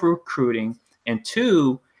one with recruiting and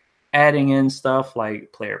two adding in stuff like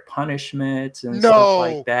player punishments and stuff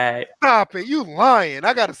like that. Stop it! You lying?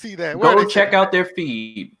 I got to see that. Go check out their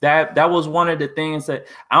feed. That was one of the things that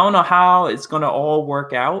I don't know how it's going to all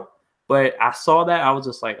work out, but I saw that I was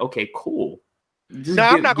just like, okay, cool.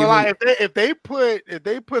 I'm not gonna lie. If they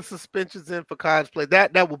put suspensions in for college play,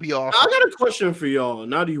 that will be awesome. I got a question for y'all.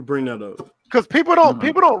 Now that you bring that up, because people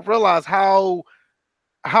don't realize how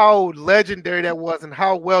legendary that was and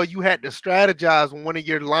how well you had to strategize when one of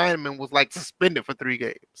your linemen was like suspended for 3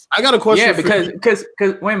 games. I got a question. Yeah, because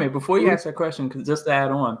wait a minute before you ask that question, because just to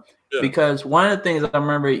add on, because one of the things I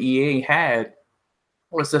remember EA had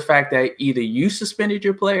was the fact that either you suspended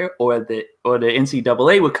your player or the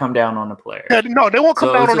NCAA would come down on the player. No, they won't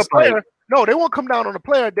come down on the player. No, they won't come down on the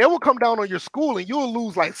player. They will come down on your school, and you'll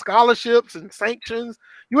lose like scholarships and sanctions.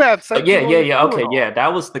 You have sanctions. Okay,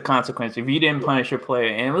 that was the consequence if you didn't punish your player,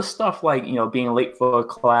 and it was stuff like being late for a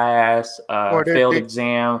class, failed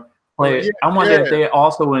exam. I wonder if they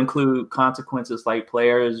also would include consequences like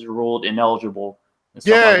players ruled ineligible and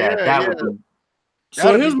stuff like that.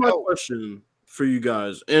 So here's my question for you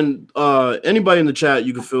guys, and anybody in the chat,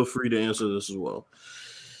 you can feel free to answer this as well.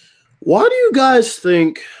 Why do you guys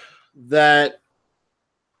think that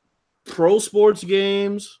pro sports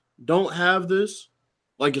games don't have this?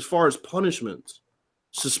 Like as far as punishments,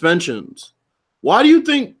 suspensions, why do you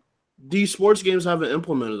think these sports games haven't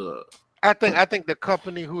implemented that? I think the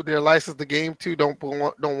company who they're licensed the game to don't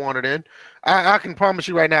want it in. I can promise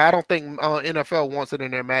you right now, I don't think NFL wants it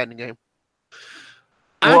in their Madden game.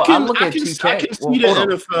 Well, I can see the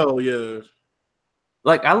NFL, yeah.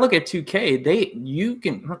 Like I look at 2K,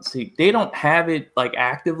 they don't have it like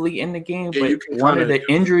actively in the game, but one of the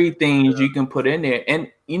injury things you can put in there. And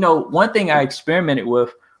one thing I experimented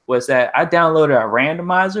with was that I downloaded a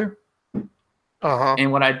randomizer.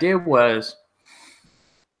 And what I did was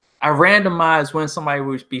I randomized when somebody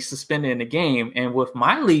would be suspended in the game, and with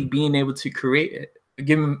my league being able to create it,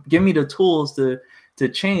 give me the tools to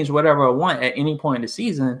change whatever I want at any point in the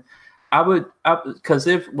season, because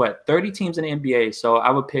if 30 teams in the NBA, so I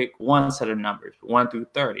would pick one set of numbers, 1 through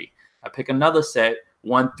 30. I pick another set,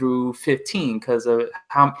 1 through 15, because of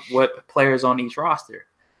what players on each roster.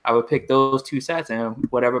 I would pick those 2 sets, and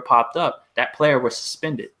whatever popped up, that player was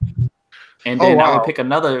suspended. And then I would pick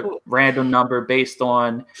another random number based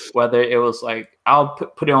on whether it was like I'll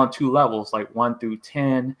put it on 2 levels, like 1 through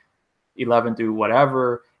 10, 11 through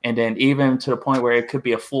whatever. And then even to the point where it could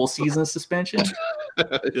be a full season suspension.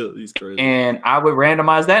 He's crazy. And I would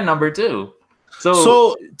randomize that number too.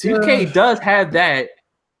 So 2K does have that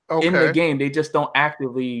in the game. They just don't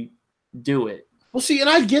actively do it. Well, see, and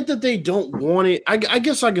I get that they don't want it. I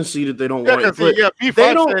guess I can see that they don't want it. But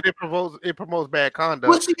B5 said it promotes bad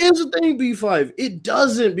conduct. But see, here's the thing, B5. It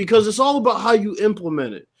doesn't, because it's all about how you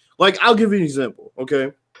implement it. Like, I'll give you an example,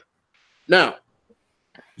 okay? Now,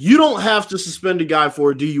 you don't have to suspend a guy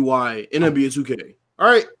for a DUI in NBA 2K. All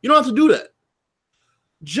right? You don't have to do that.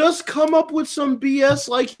 Just come up with some BS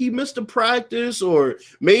like he missed a practice, or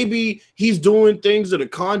maybe he's doing things that are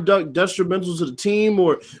conduct detrimental to the team,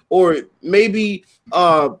 or maybe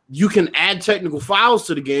you can add technical fouls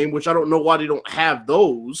to the game, which I don't know why they don't have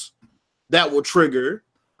those that will trigger.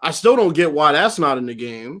 I still don't get why that's not in the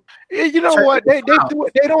game. You know what? They do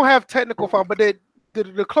it. They don't have technical foul, but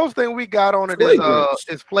the close thing we got on it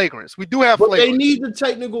is flagrants. We do have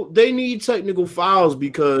flagrants. They need technical fouls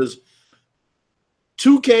because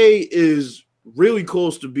 2K is really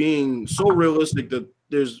close to being so realistic that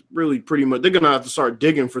there's really pretty much they're gonna have to start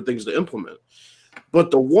digging for things to implement. But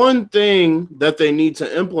the one thing that they need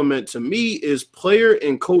to implement to me is player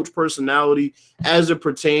and coach personality as it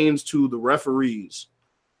pertains to the referees.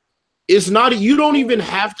 It's not, you don't even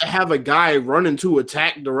have to have a guy running to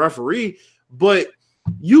attack the referee, but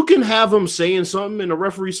You can have him saying something, and the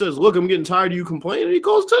referee says, "Look, I'm getting tired of you complaining." And he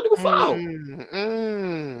calls technical foul.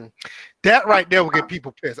 That right there will get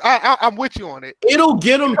people pissed. I'm with you on it. It'll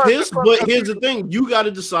get them pissed, but here's the thing: you got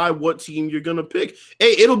to decide what team you're gonna pick.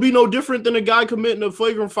 Hey, it'll be no different than a guy committing a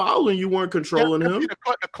flagrant foul and you weren't controlling him.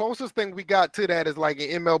 The closest thing we got to that is like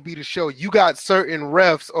in MLB The Show. You got certain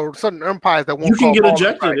refs or certain umpires that won't. You can get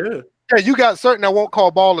ejected. Yeah, you got certain that won't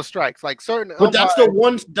call ball or strikes. Like certain. But that's the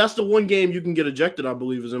one. That's the one game you can get ejected. I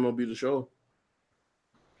believe is MLB The Show.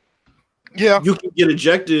 Yeah, you can get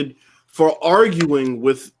ejected for arguing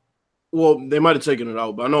with. Well, they might have taken it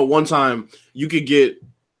out, but I know one time you could get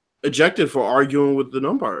ejected for arguing with the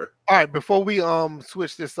umpire. All right, before we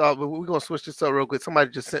switch this up, we're gonna switch this up real quick.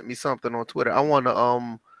 Somebody just sent me something on Twitter. I want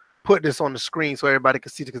to put this on the screen so everybody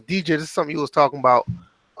can see it. Because DJ, this is something you was talking about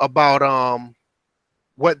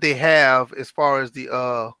what they have as far as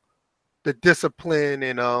the discipline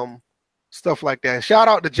and stuff like that. Shout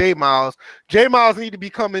out to J Miles. J Miles need to be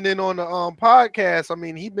coming in on the podcast. I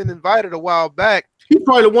mean, he's been invited a while back. He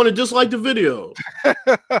probably want to dislike the video.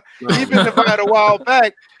 He's been invited a while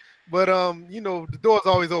back, but you know, the door's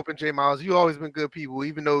always open, J Miles. You always been good people,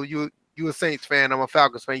 even though you a Saints fan, I'm a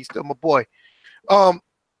Falcons fan. You still my boy.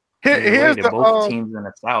 Here's the both teams in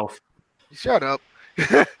the South. Shut up.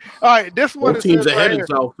 All right, this one both teams ahead in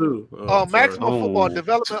South too. Maximum Football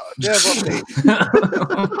Development Dev Update.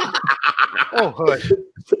 Oh, hush.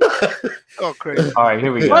 Oh, crazy. All right,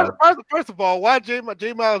 here we go. First of all, why J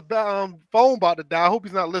Miles' phone about to die? I hope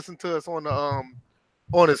he's not listening to us on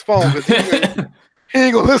his phone because he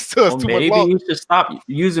ain't gonna listen to us too much. Maybe he should stop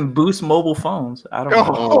using Boost mobile phones. I don't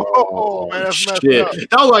know. Oh man, that's messed up.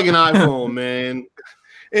 That was like an iPhone, man.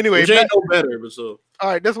 Anyway, which ain't no better, but so. All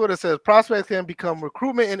right, this is what it says. Prospects can become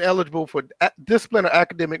recruitment ineligible for discipline or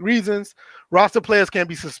academic reasons. Roster players can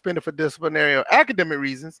be suspended for disciplinary or academic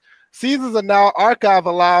reasons. Seasons are now archived,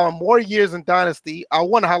 allowing more years in Dynasty. I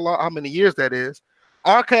wonder how many years that is.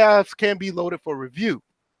 Archives can be loaded for review.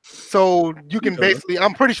 So you can basically,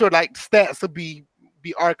 I'm pretty sure like stats will be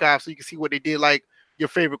archived so you can see what they did, like your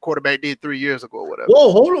favorite quarterback did 3 years ago or whatever.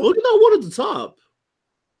 Whoa, hold on. Look at that one at the top.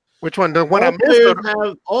 Which one? The one I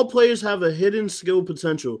missed? All players have a hidden skill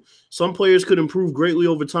potential. Some players could improve greatly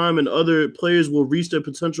over time, and other players will reach their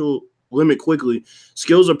potential limit quickly.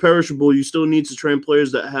 Skills are perishable. You still need to train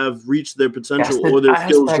players that have reached their potential or their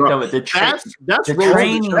skills drop. That's the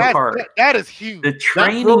training part. That is huge. The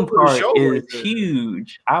training part is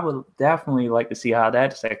huge. I would definitely like to see how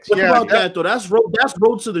that section. What about that though? That's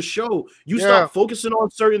road to the show. You stop focusing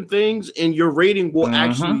on certain things, and your rating will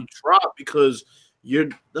actually drop because.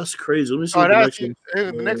 That's crazy. Let me see.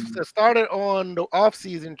 The next one started on the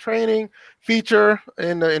off-season training feature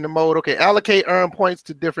in the mode. Okay, allocate earn points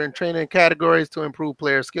to different training categories to improve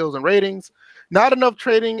player skills and ratings. Not enough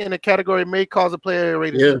training in a category may cause a player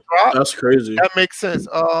rating to drop. That's crazy. That makes sense.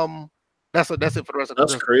 That's it for the rest of the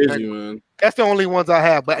That's crazy, man. That's the only ones I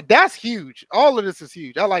have, but that's huge. All of this is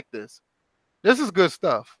huge. I like this. This is good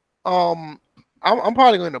stuff. I'm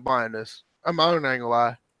probably going to buying this. I'm not gonna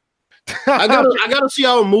lie. I gotta see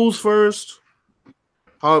how it moves first,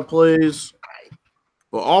 how it plays,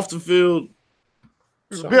 but off the field.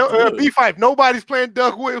 B5, nobody's playing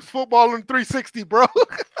Doug Williams football in 360, bro.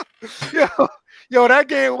 yo, that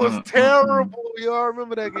game was terrible. Y'all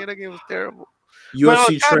remember that game? That game was terrible.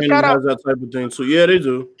 UFC training has that type of thing, so yeah, they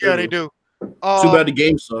do. They do. Too bad the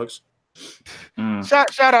game sucks.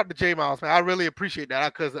 Shout out to J Miles, man. I really appreciate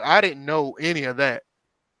that because I didn't know any of that.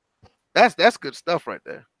 That's good stuff right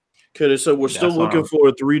there. Okay, they said we're still looking for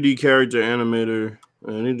a 3D character animator.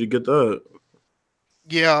 I need to get that.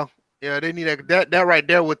 Yeah, they need that right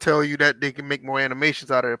there would tell you that they can make more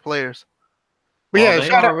animations out of their players. But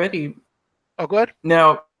shout already. Oh, go ahead.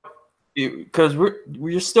 Now, because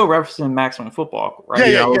we're still referencing Maximum Football, right?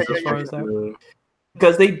 Yeah.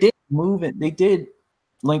 Because they did move it. They did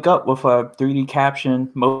link up with a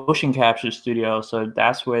 3D motion capture studio, so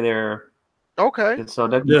that's where they're. Okay. So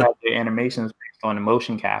they can have their animations based on the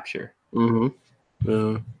motion capture. Mm-hmm. Yeah.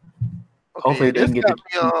 Okay, hopefully they can get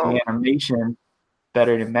the animation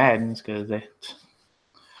better than Madden's because they.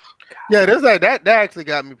 Yeah, there's that actually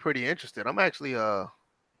got me pretty interested. I'm actually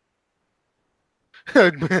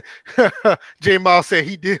J Miles said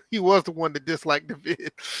he was the one that disliked the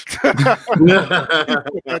vid.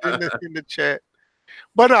 in the chat.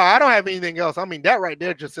 But no, I don't have anything else. I mean, that right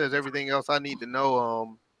there just says everything else I need to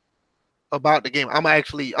know about the game. I'm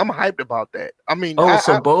hyped about that. I mean,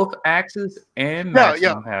 both Axis and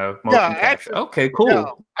Maximum have motion capture. Okay, cool.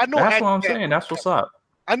 Yeah, I know that's what I'm saying. That's what's up.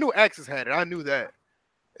 I knew Axis had it. I knew that.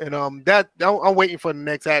 And I'm waiting for the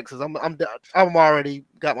next Axis. I'm already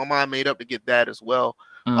got my mind made up to get that as well.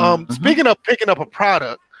 Speaking of picking up a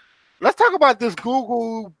product, let's talk about this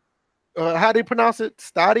Google. How do you pronounce it?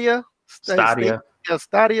 Stadia. Stadia.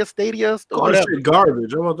 Stadia. Oh, shit,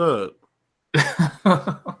 garbage. How about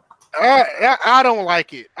that? I don't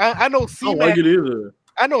like it. I know I don't like it either.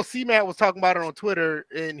 I know C-Matt was talking about it on Twitter,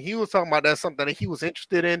 and he was talking about that's something that he was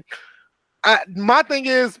interested in. My thing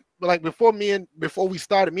is, like before we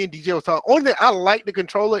started, me and DJ was talking. Only thing I like the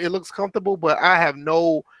controller; it looks comfortable, but I have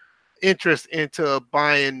no interest into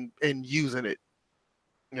buying and using it.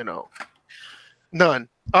 You know, none.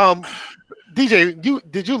 DJ,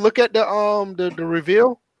 did you look at the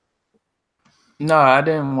reveal? No, I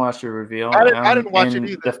didn't watch the reveal. I didn't watch it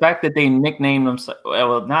either. The fact that they nicknamed themselves,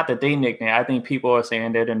 well, not that they nicknamed, I think people are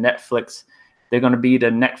saying they're the Netflix, they're going to be the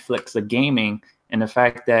Netflix of gaming. And the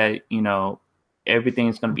fact that, you know,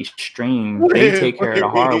 everything's going to be streamed, they take care of the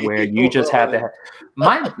hardware. You just have to have,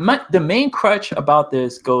 the main crutch about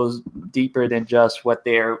this goes deeper than just what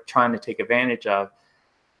they're trying to take advantage of.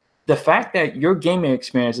 The fact that your gaming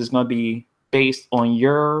experience is going to be based on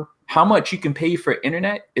how much you can pay for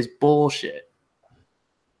internet is bullshit.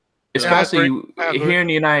 Especially here in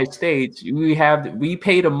the United States, we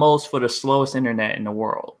pay the most for the slowest internet in the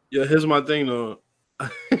world. Yeah, here's my thing though.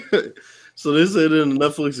 So they said in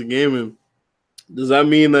Netflix of gaming. Does that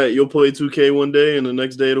mean that you'll play 2K one day and the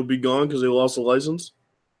next day it'll be gone because they lost the license?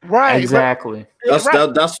 Right, exactly. That's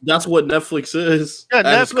what Netflix is. Yeah,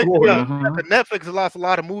 Netflix has lost a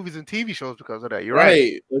lot of movies and TV shows because of that. You're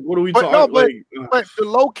right. Like, what are we talking about? But the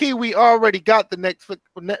low key, we already got the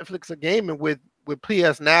Netflix of gaming with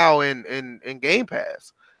PS Now and Game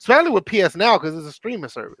Pass, especially with PS Now because it's a streaming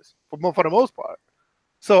service for the most part.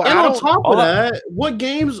 So and on top of that, what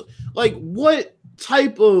games, like what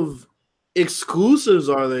type of exclusives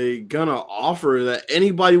are they gonna offer that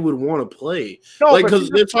anybody would want to play? Like, because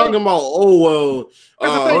they're talking about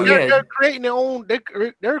they're creating their own.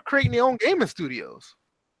 They're creating their own gaming studios.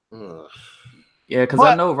 Yeah, because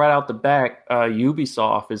I know right out the back,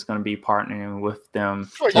 Ubisoft is going to be partnering with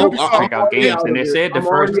them to check out games, and they said the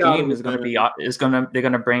first game is going to be they're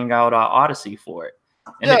going to bring out Odyssey for it,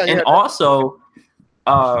 and also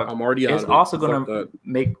it's also going to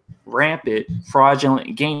make rampant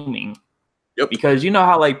fraudulent gaming. Yep. Because you know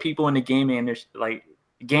how like people in the gaming industry, like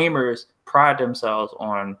gamers, pride themselves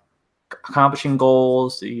on accomplishing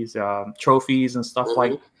goals, these trophies and stuff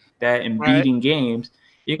like that, and beating games.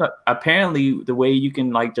 Apparently the way you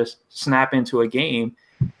can like just snap into a game.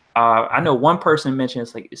 I know one person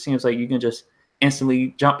mentioned it seems like you can just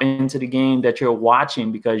instantly jump into the game that you're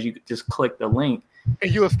watching because you just click the link.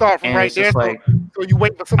 And you'll start from right there. Like, so you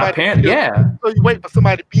wait for somebody. So you wait for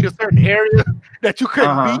somebody to beat a certain area that you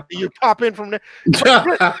couldn't beat. And you pop in from there.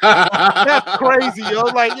 That's crazy, yo.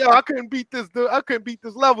 Like, I couldn't beat this. I couldn't beat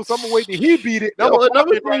this level, so I'm gonna wait till he beat it.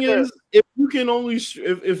 Another thing is, if you can only,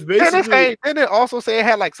 if basically, then it also say it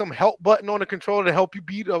had like some help button on the controller to help you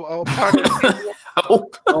beat a part of the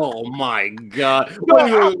Oh my god! What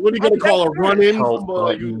are you gonna call a run in?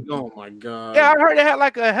 Oh my god! Yeah, I heard it had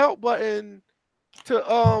like a help button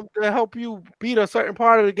to help you beat a certain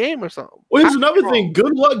part of the game or something. Well, here's another thing.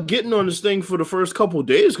 Good luck getting on this thing for the first couple of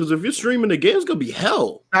days, because if you're streaming the game, it's gonna be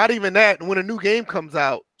hell. Not even that. When a new game comes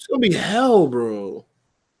out, it's gonna be hell, bro.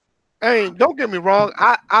 I mean, don't get me wrong.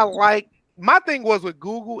 I like my thing was with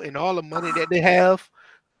Google and all the money that they have.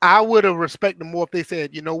 I would have respected them more if they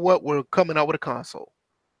said, you know what, we're coming out with a console.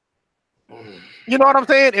 You know what I'm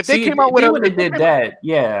saying? If they came out with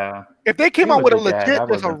If they came out with a legit,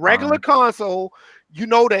 just a regular console, you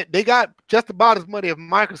know that they got just about as money as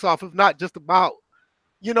Microsoft, if not just about.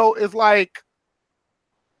 You know, it's like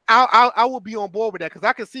I will be on board with that because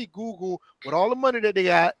I can see Google with all the money that they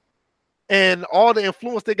got and all the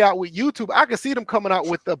influence they got with YouTube. I can see them coming out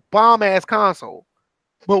with the bomb ass console.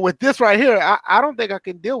 But with this right here, I don't think I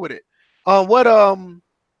can deal with it. What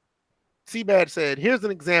C-Bad said, here's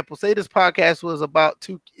an example. Say this podcast was about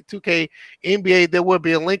 2K NBA. There will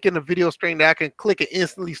be a link in the video stream that I can click and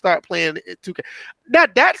instantly start playing 2K.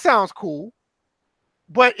 That sounds cool.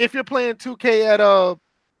 But if you're playing 2K at a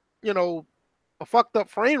fucked up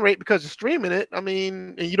frame rate because you're streaming it, I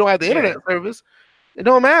mean, and you don't have the internet service, it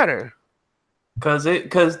don't matter. Because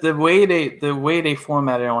the way they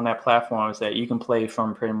format it on that platform is that you can play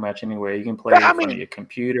from pretty much anywhere. You can play it from your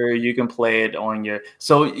computer. You can play it on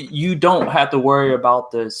so you don't have to worry about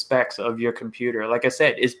the specs of your computer. Like I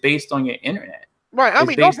said, it's based on your internet. Right.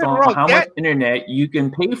 It's based on how much internet you can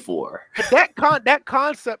pay for. That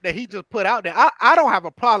concept that he just put out there, I don't have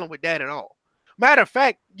a problem with that at all. Matter of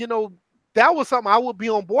fact, that was something I would be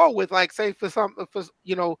on board with. Like, say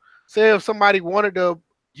say if somebody wanted to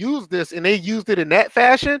use this and they used it in that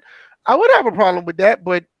fashion, I would have a problem with that.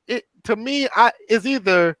 But to me, it's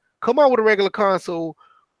either come out with a regular console,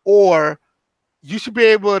 or you should be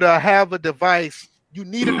able to have a device. You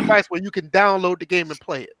need a device where you can download the game and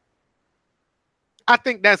play it. I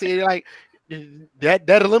think that's it. Like that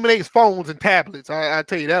eliminates phones and tablets. I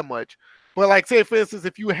tell you that much. But like, say for instance,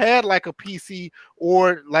 if you had like a PC,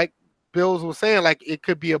 or like Bills was saying, like it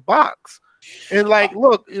could be a box. And like,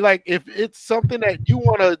 look, like if it's something that you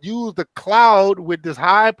want to use the cloud with this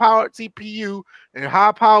high-powered CPU and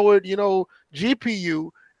high-powered, GPU,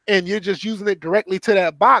 and you're just using it directly to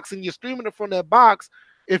that box and you're streaming it from that box,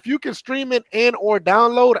 if you can stream it and or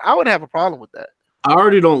download, I would have a problem with that. I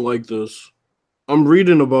already don't like this. I'm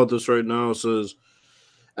reading about this right now. It says,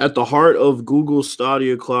 at the heart of Google's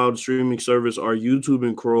Stadia cloud streaming service are YouTube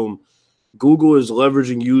and Chrome. Google is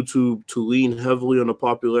leveraging YouTube to lean heavily on the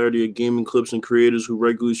popularity of gaming clips and creators who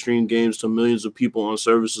regularly stream games to millions of people on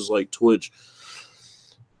services like Twitch.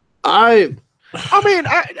 I mean,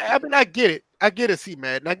 I get it. I get it,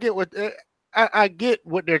 C-Mad. And I get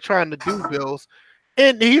what they're trying to do, Bills.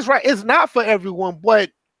 And he's right. It's not for everyone,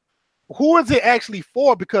 but who is it actually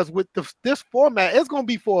for? Because with this format, it's going to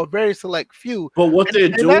be for a very select few. But what they're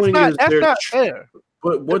doing is that's not fair.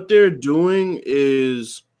 But what they're doing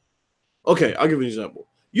is, okay, I'll give you an example.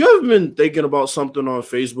 You ever been thinking about something on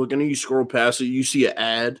Facebook and then you scroll past it, you see an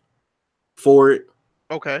ad for it?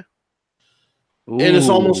 Okay. Ooh. And it's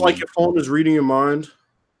almost like your phone is reading your mind.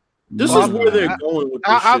 This is where they're going with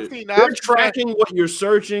this shit. They're tracking what you're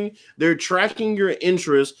searching. They're tracking your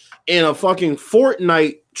interest. And a fucking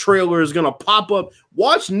Fortnite trailer is going to pop up.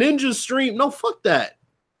 Watch Ninja stream. No, fuck that.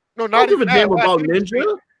 No, not give a damn about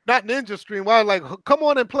Ninja. Not Ninja stream. Why, like, come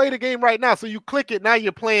on and play the game right now. So you click it. Now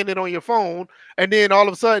you're playing it on your phone. And then all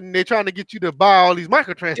of a sudden they're trying to get you to buy all these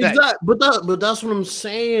microtransactions. Exactly. But that's what I'm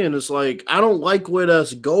saying. It's like, I don't like where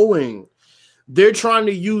that's going. They're trying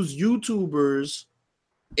to use YouTubers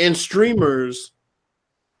and streamers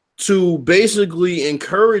to basically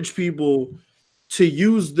encourage people to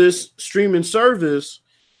use this streaming service.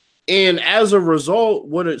 And as a result,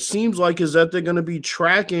 what it seems like is that they're going to be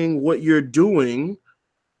tracking what you're doing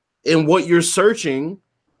and what you're searching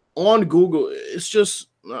on Google. It's just,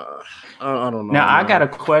 I don't know. Now, I got a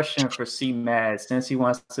question for C-Mad since he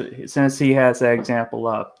has that example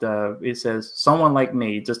up. It says, someone like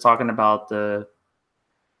me, just talking about the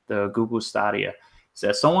Google Stadia,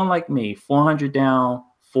 says someone like me, 400 down,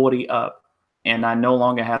 40 up, and I no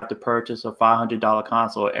longer have to purchase a $500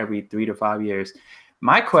 console every 3 to 5 years.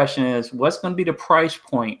 My question is, what's going to be the price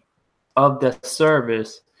point of the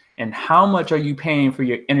service, and how much are you paying for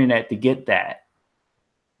your internet to get that?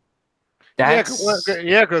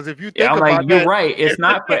 Because if you think I'm about like, you're that, right. It's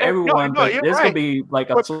not for everyone, but there's right. going to be like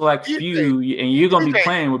a select few, and you're going to be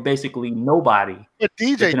playing with basically nobody. But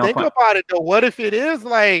DJ, think about it though. What if it is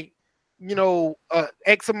like,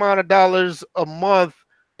 X amount of dollars a month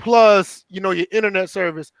plus, your internet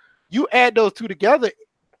service? You add those two together,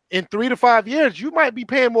 in 3 to 5 years, you might be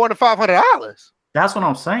paying more than $500. That's what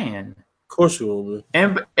I'm saying. Of course you will be.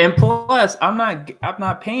 And plus, I'm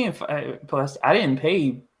not paying. Plus, I didn't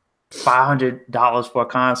pay $500 for a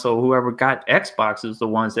console. Whoever got Xbox is the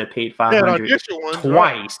ones that paid $500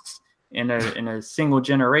 twice in a single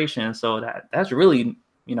generation. So that's really.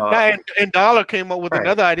 And Dollar came up with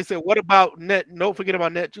another idea. He said, "What about don't forget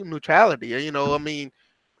about net neutrality."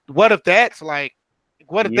 What if that's like?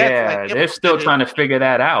 What if that's like? They're still trying to figure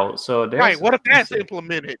that out. So what if that's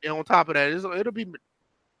implemented? And on top of that, it'll be.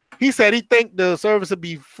 He said he think the service will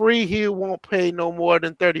be free. He won't pay no more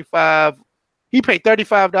than $35. He paid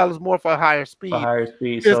 $35 more for a higher speed.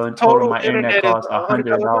 So in total, my internet costs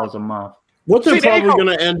 $100 a month. What they're probably going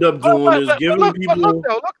to end up doing is giving people.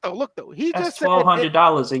 Look though. He that's just said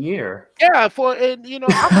 $1,200 a year. Yeah, you're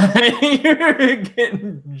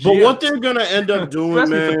getting. But what they're going to end up doing,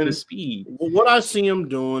 man, the speed. What I see them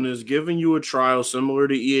doing is giving you a trial similar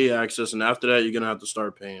to EA Access, and after that, you're going to have to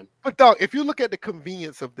start paying. But dog, if you look at the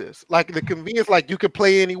convenience of this, like the convenience, like you can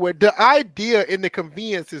play anywhere. The idea in the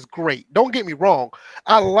convenience is great. Don't get me wrong.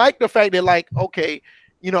 I like the fact that, like, okay.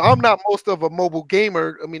 I'm not most of a mobile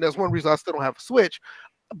gamer. I mean, that's one reason I still don't have a Switch.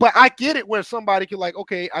 But I get it where somebody can like,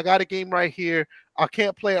 okay, I got a game right here. I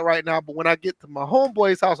can't play it right now. But when I get to my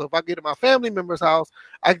homeboy's house, or if I get to my family member's house,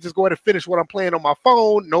 I can just go ahead and finish what I'm playing on my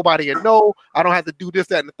phone. Nobody will know. I don't have to do this,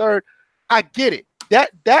 that, and the third. I get it.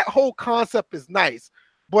 That whole concept is nice.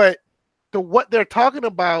 But what they're talking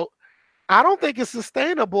about, I don't think it's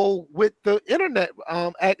sustainable with the internet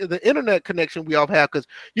connection we all have, because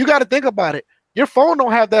you got to think about it. Your phone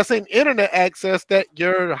don't have that same internet access that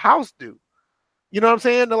your house do. You know what I'm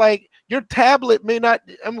saying? Like your tablet may not.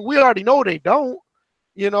 I mean, we already know they don't.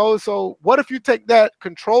 So what if you take that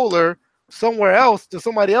controller somewhere else to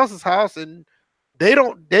somebody else's house, and they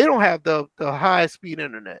don't have the high speed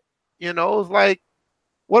internet. You know, it's like,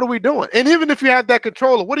 what are we doing? And even if you have that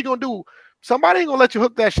controller, what are you gonna do? Somebody ain't gonna let you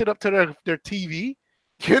hook that shit up to their TV.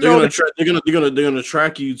 You know, they're gonna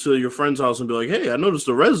track you to your friend's house and be like, "Hey, I noticed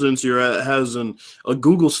the residence here has a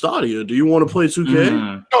Google Stadia. Do you want to play 2K?"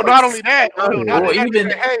 No, not only that.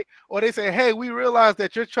 They say, "Hey, we realize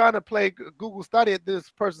that you're trying to play Google Stadia at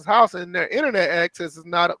this person's house, and their internet access is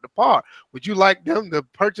not up to par. Would you like them to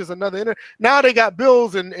purchase another internet?" Now they got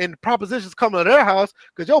bills and propositions coming to their house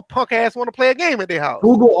because your punk ass want to play a game at their house.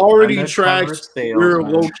 Google already tracks your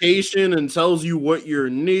location and tells you what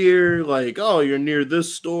you're near. Like, oh, you're near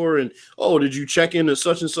this store, and oh, did you check in at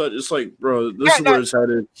such and such? It's like, bro, this is where it's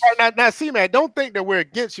headed. Now, see, man, don't think that we're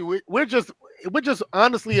against you. We're just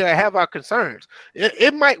honestly have our concerns.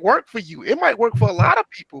 It might work for you. It might work for a lot of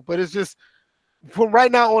people, but it's just from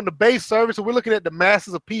right now on the base service. So we're looking at the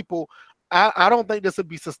masses of people. I don't think this would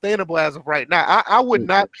be sustainable as of right now. I would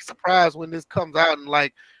not be surprised when this comes out and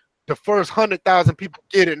like the first 100,000 people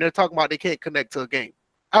get it and they're talking about they can't connect to a game.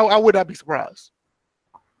 I would not be surprised.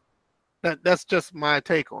 That's just my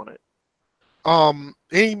take on it.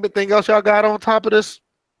 Anything else y'all got on top of this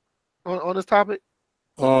on this topic?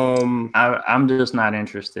 I'm just not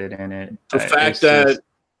interested in it. The fact that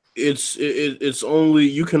it's only,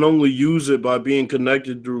 you can only use it by being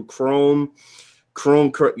connected through Chromecast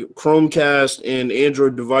and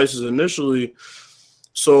Android devices initially.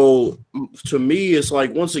 So to me, it's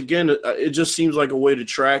like, once again, it just seems like a way to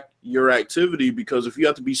track your activity, because if you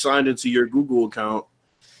have to be signed into your Google account,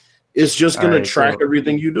 it's just going to track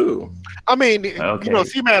everything you do. I mean, you know,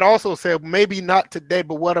 C-Man also said maybe not today,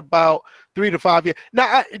 but what about 3 to 5 years?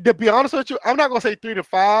 Now, to be honest with you, I'm not going to say 3 to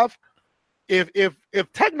 5. If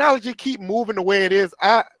technology keep moving the way it is,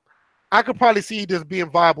 I could probably see this being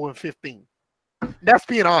viable in 15. That's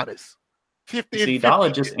being honest. 15. See, Dollar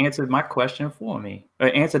just answered my question for me.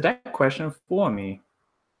 Answered that question for me.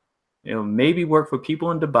 It'll maybe work for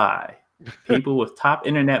people in Dubai. People with top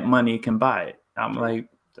internet money can buy it. I'm like,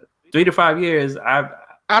 3 to 5 years. I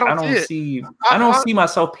don't see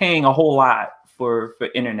myself paying a whole lot for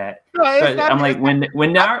internet. No, I'm like,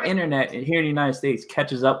 when our internet here in the United States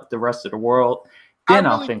catches up with the rest of the world, then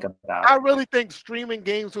I'll think about it. I really think streaming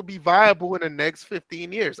games will be viable in the next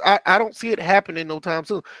 15 years. I don't see it happening no time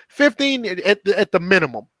soon. 15 at the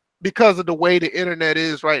minimum, because of the way the internet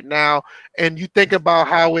is right now. And you think about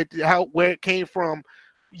where it came from.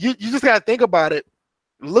 You just gotta think about it.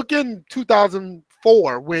 Look in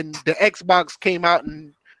 2004 when the Xbox came out,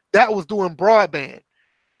 and that was doing broadband.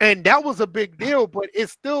 And that was a big deal, but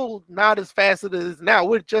it's still not as fast as it is now.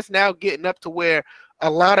 We're just now getting up to where a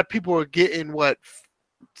lot of people are getting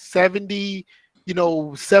 70,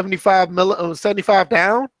 75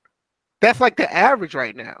 down. That's like the average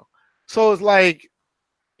right now. So it's like,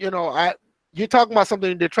 you're talking about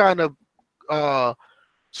something they're trying to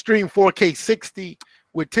stream 4K 60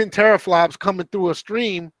 with 10 teraflops coming through a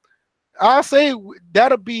stream. I'll say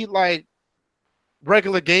that'll be like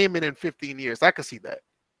regular gaming in 15 years. I could see that,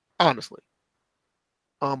 honestly.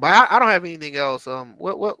 But I don't have anything else.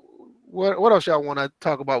 What else y'all want to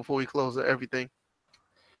talk about before we close everything?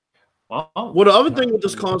 Well, the other thing with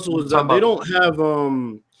this console is that they don't have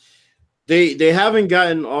they haven't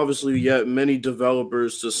gotten, obviously, yet many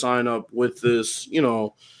developers to sign up with this,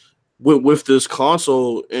 with this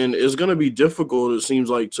console, and it's going to be difficult, it seems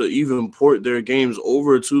like, to even port their games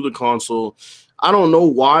over to the console. I don't know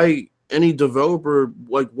why any developer,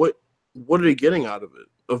 like, what are they getting out of it,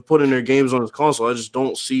 of putting their games on this console? I just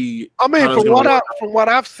don't see. I mean, from what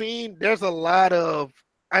I've seen, there's a lot of,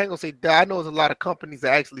 I ain't gonna say that, I know there's a lot of companies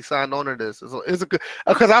that actually signed on to this. It's a good,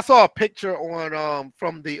 because I saw a picture on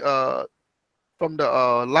from the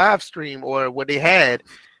live stream, or what they had,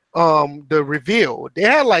 the reveal. They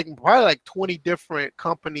had probably 20 different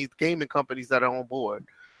companies, gaming companies, that are on board.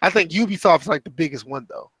 I think Ubisoft's like the biggest one,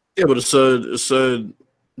 though. Yeah, but it said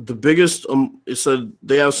the biggest. It said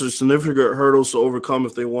they have some significant hurdles to overcome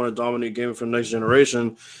if they want to dominate gaming for the next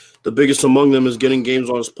generation. The biggest among them is getting games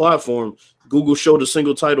on its platform. Google showed a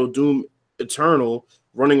single title, Doom Eternal,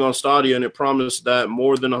 running on Stadia, and it promised that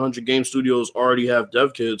more than 100 game studios already have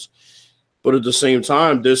dev kits. But at the same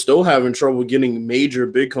time, they're still having trouble getting major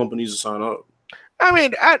big companies to sign up. I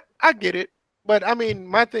mean, I get it. But, I mean,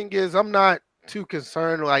 my thing is, I'm not too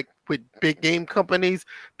concerned with big game companies,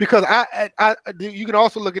 because you can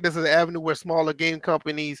also look at this as an avenue where smaller game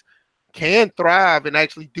companies can thrive and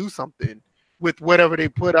actually do something with whatever they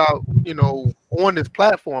put out, on this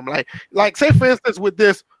platform. Like say, for instance, with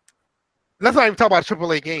this, let's not even talk about a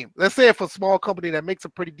AAA game. Let's say if a small company that makes a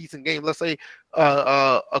pretty decent game, let's say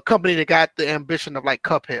a company that got the ambition of like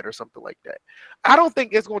Cuphead or something like that. I don't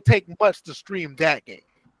think it's going to take much to stream that game.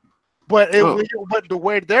 But but the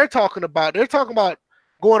way they're talking about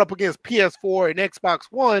going up against PS4 and Xbox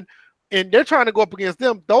One, and they're trying to go up against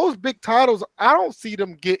them. Those big titles, I don't see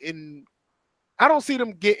them getting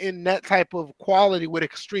that type of quality where they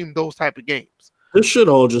can stream those type of games. This shit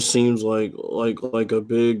all just seems like a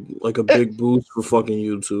big boost for fucking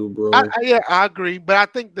YouTube, bro. I agree, but I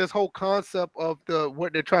think this whole concept of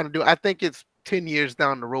what they're trying to do, I think it's 10 years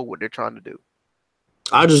down the road what they're trying to do.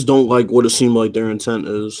 I just don't like what it seemed like their intent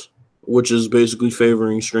is, which is basically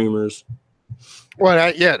favoring streamers. Well,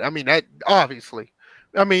 I mean that obviously.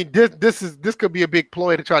 I mean this could be a big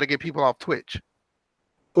ploy to try to get people off Twitch.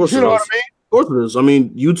 Of course, you know what I mean? Of course it is. I mean,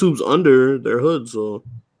 YouTube's under their hood, so.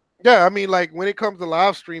 Yeah, I mean, like when it comes to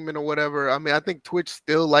live streaming or whatever, I mean, I think Twitch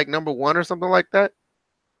still like #1 or something like that.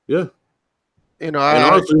 Yeah. You know, and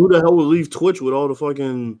honestly, who the hell would leave Twitch with all the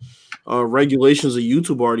fucking regulations that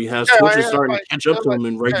YouTube already has? Yeah, Twitch is starting to catch up to them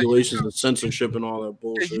in regulations and censorship and all that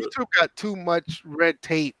bullshit. Yeah, YouTube got too much red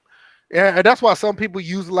tape. Yeah, and that's why some people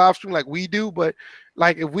use live stream like we do. But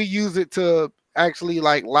like if we use it to actually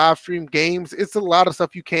like live stream games, it's a lot of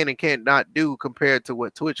stuff you can and can't not do compared to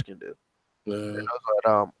what Twitch can do. You know,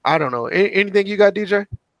 but I don't know. Anything you got, DJ?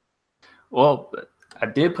 Well, I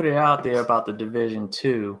did put it out there about the Division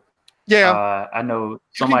 2. Yeah, I know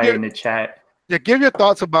somebody in the chat. Yeah, give your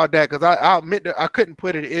thoughts about that because I admit that I couldn't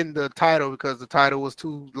put it in the title because the title was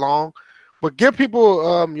too long. But give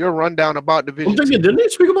people your rundown about Division 2. Didn't they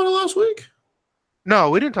speak about it last week? No,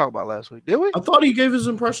 we didn't talk about it last week, did we? I thought he gave his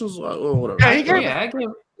impressions. Oh, whatever.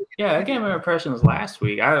 Yeah, I gave my impressions last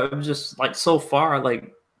week. I was just like so far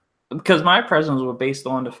like. Because my impressions were based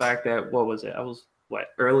on the fact that, what was it? I was,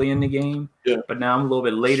 early in the game? Yeah. But now I'm a little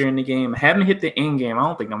bit later in the game. I haven't hit the end game. I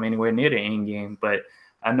don't think I'm anywhere near the end game. But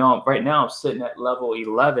I know right now I'm sitting at level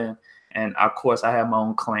 11. And, of course, I have my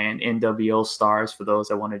own clan, NWO Stars, for those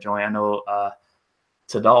that want to join. I know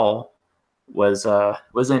Tadal was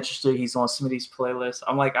interested. He's on Smitty's playlist.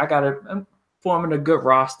 I'm like, I'm forming a good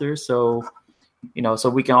roster. So, so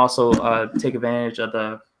we can also take advantage of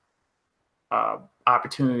the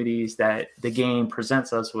opportunities that the game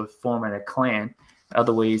presents us with forming a clan,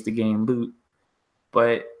 other ways to gain loot.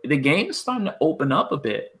 But the game is starting to open up a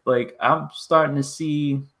bit. Like I'm starting to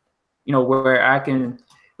see, where I can,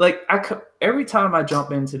 every time I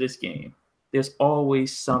jump into this game, there's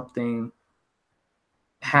always something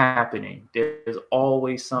happening. There's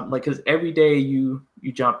always something because every day you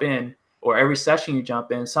jump in or every session you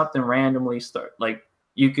jump in, something randomly start. Like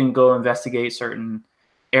you can go investigate certain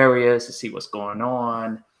areas to see what's going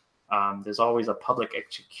on. There's always a public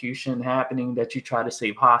execution happening that you try to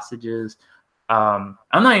save hostages. I'm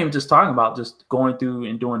not even just talking about just going through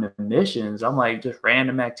and doing the missions. I'm like just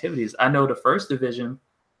random activities. I know the first division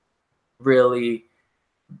really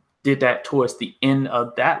did that towards the end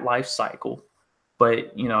of that life cycle.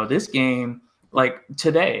 But, this game, like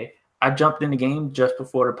today, I jumped in the game just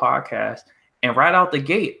before the podcast and right out the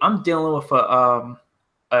gate, I'm dealing with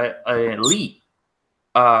an elite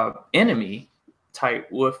enemy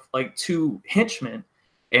type with like 2 henchmen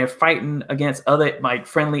and fighting against other like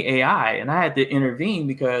friendly AI, and I had to intervene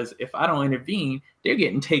because if I don't intervene, they're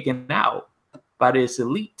getting taken out by this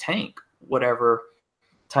elite tank, whatever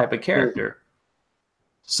type of character.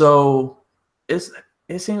 So it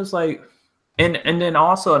seems like, and then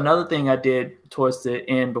also another thing I did towards the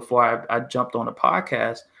end before I jumped on the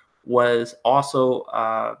podcast was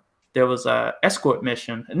also there was a escort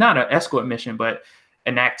mission, not an escort mission, but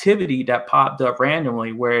an activity that popped up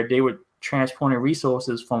randomly where they were transporting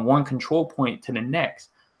resources from one control point to the next.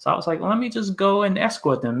 So I was like, let me just go and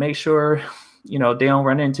escort them, make sure, they don't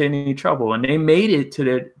run into any trouble. And they made it to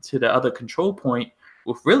the other control point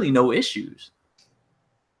with really no issues.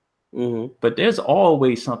 Mm-hmm. But there's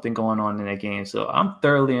always something going on in that game. So I'm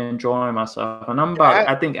thoroughly enjoying myself. And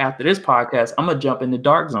I think after this podcast, I'm going to jump in the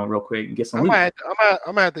dark zone real quick and get some loot. I'm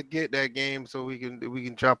gonna have to get that game so we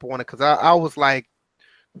can jump on it. Cause I was like,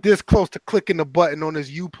 this close to clicking the button on this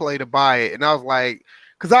Uplay to buy it, and I was like,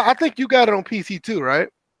 because I think you got it on PC too, right?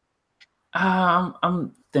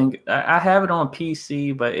 I'm thinking I have it on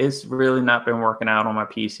PC, but it's really not been working out on my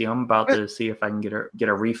PC. I'm about to see if I can get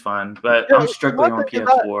a refund, but I'm strictly on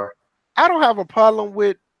PS4. I don't have a problem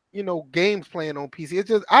with games playing on PC. It's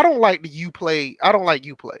just I don't like the Uplay. I don't like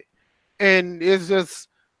Uplay, and it's just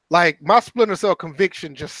like my Splinter Cell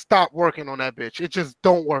Conviction just stopped working on that bitch. It just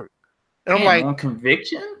don't work. And I'm like, on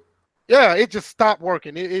Conviction? Yeah, it just stopped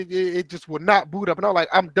working. It just would not boot up. And I'm like,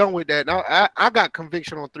 I'm done with that. Now I got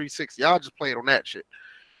Conviction on 360. I'll just play it on that shit.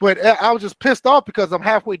 But I was just pissed off because I'm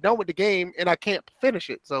halfway done with the game and I can't finish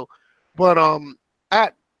it. So, but I'm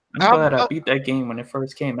glad I beat that game when it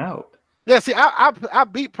first came out. Yeah, see, I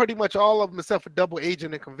beat pretty much all of them except for Double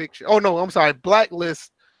Agent and Conviction. Oh no, I'm sorry,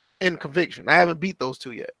 Blacklist and Conviction. I haven't beat those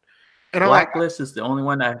two yet. And Blacklist is the only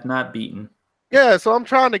one I have not beaten. Yeah, so I'm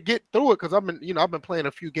trying to get through it because I've been playing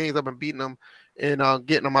a few games. I've been beating them and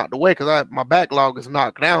getting them out the way because my backlog is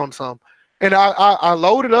knocked down some. And I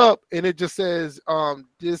load it up and it just says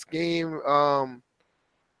this game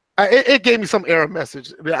it gave me some error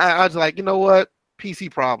message. I was like, you know what, PC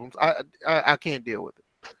problems. I can't deal with it.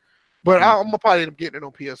 But I'm gonna probably end up getting it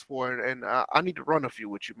on PS4 and I need to run a few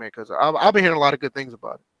with you, man, because I've been hearing a lot of good things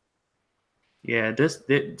about it. Yeah, they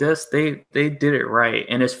did it right,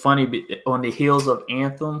 and it's funny on the heels of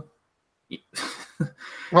Anthem.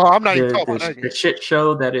 Well, I'm not even talking about that. The shit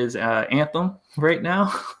show that is Anthem right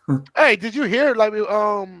now. Hey, did you hear what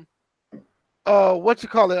you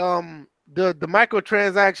call it? The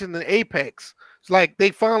microtransaction in Apex. It's like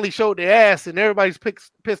they finally showed their ass, and everybody's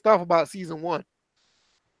pissed off about season 1.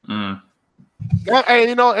 Mm. And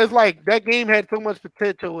it's like that game had so much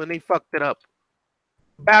potential, and they fucked it up.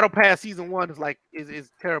 Battle Pass season 1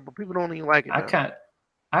 is terrible. People don't even like it.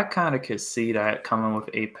 I kind of could see that coming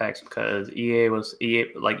with Apex because EA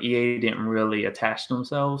didn't really attach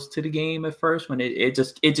themselves to the game at first when it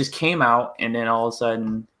just came out, and then all of a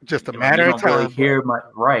sudden just a matter of time. Really hear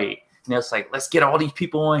right, and it's like, let's get all these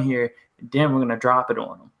people on here, and then we're gonna drop it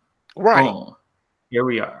on them. Right. Boom. Here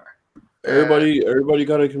we are. Everybody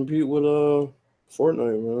got to compete with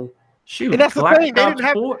Fortnite, man. Shoot, and that's the thing. They didn't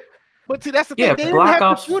have. But see, that's the thing. Yeah, Black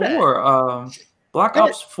Ops 4. Black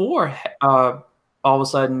Ops 4. All of a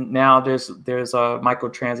sudden now there's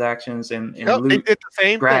microtransactions and loot the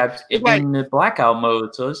same grabs in the blackout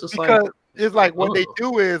mode. So it's just what they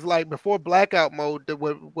do is like before blackout mode,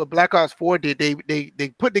 what Black Ops 4 did,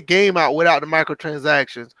 they put the game out without the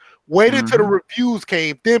microtransactions. Waited till the reviews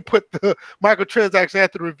came, then put the microtransactions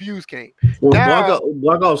after the reviews came. Well,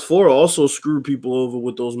 Black Ops 4 also screwed people over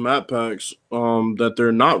with those map packs that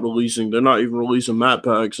they're not releasing. They're not even releasing map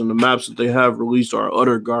packs, and the maps that they have released are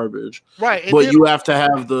utter garbage. Right. But you have to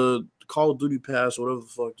have the Call of Duty pass, whatever the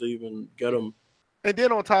fuck, to even get them. And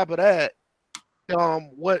then on top of that,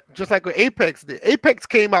 just like what Apex did. Apex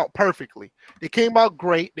came out perfectly. They came out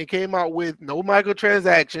great. They came out with no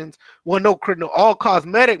microtransactions, no all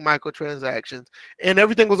cosmetic microtransactions, and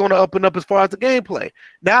everything was on the up and up as far as the gameplay.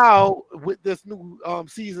 Now with this new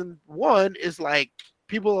season 1, it's like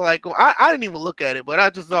people are like, I didn't even look at it, but I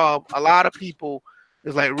just saw a lot of people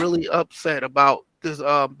is like really upset about this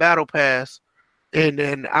battle pass, and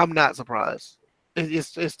then I'm not surprised.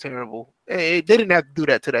 It's terrible. They didn't have to do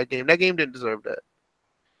that to that game. That game didn't deserve that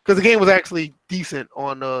because the game was actually decent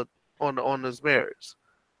on its merits.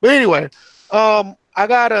 But anyway, I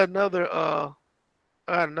got another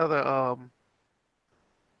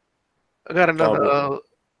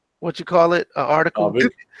what you call it? Article.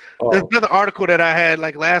 There's another article that I had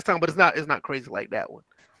like last time, but it's not crazy like that one.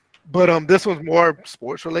 But this one's more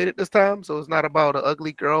sports related this time, so it's not about an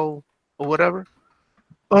ugly girl or whatever.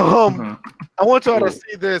 I want y'all to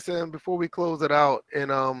see this, and before we close it out,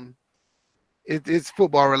 and it's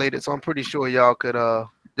football related, so I'm pretty sure y'all can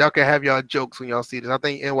have y'all jokes when y'all see this. I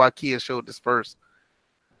think NY Kia showed this first.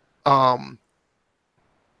 Oh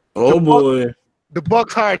boy, the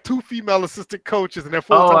Bucks hired 2 female assistant coaches, and they're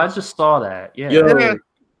full-time. I just saw that. Yeah.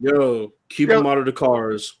 Yo, keep them out of the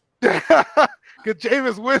cars. Because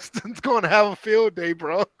Jameis Winston's going to have a field day,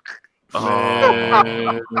 bro.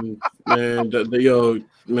 Man, man.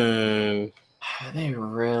 They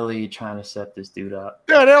really trying to set this dude up.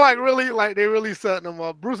 Yeah, they're really setting him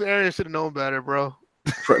up. Bruce Arians should have known better, bro.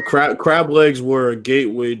 Crab legs were a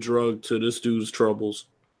gateway drug to this dude's troubles.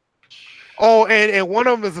 Oh, and one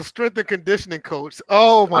of them is a strength and conditioning coach.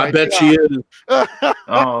 Oh my! I bet God. she is.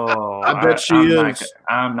 I bet she is.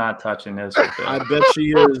 I'm not touching this. I bet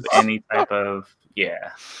she is. Any type of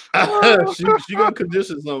she gonna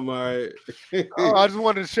condition something, all right. I just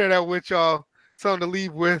wanted to share that with y'all. Something to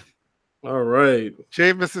leave with. All right.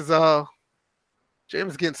 Jameis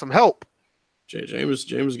getting some help.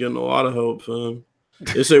 Jameis getting a lot of help, fam.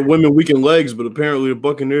 They say women weaken legs, but apparently the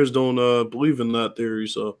Buccaneers don't believe in that theory.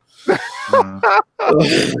 So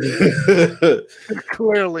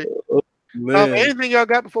clearly, anything y'all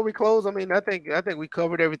got before we close? I mean, I think we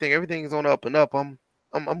covered everything. Everything is on up and up. I'm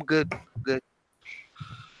good.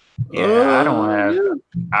 Yeah, I don't have. Yeah.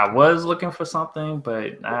 I was looking for something,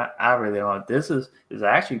 but I really don't. This is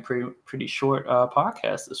actually pretty short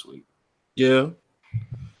podcast this week. Yeah.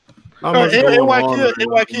 How much going on?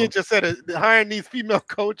 NY just said it. Hiring these female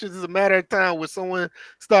coaches is a matter of time when someone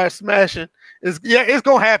starts smashing. It's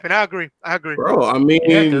gonna happen. I agree. Bro, I mean,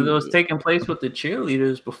 yeah, because it was taking place with the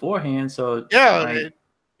cheerleaders beforehand. So yeah.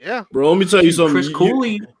 Bro, let me tell you something. Chris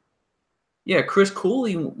Cooley. Yeah, Chris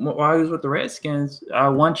Cooley, while he was with the Redskins,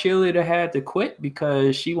 one cheerleader had to quit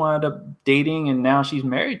because she wound up dating, and now she's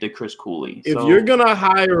married to Chris Cooley. If you're gonna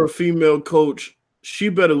hire a female coach, she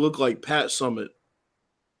better look like Pat Summitt.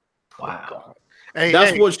 Wow.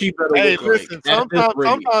 That's what she better look like.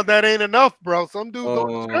 Sometimes that ain't enough, bro. Some dudes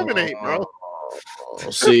don't discriminate, bro.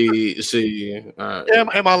 See.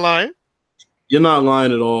 Am I lying? You're not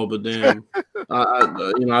lying at all, but damn,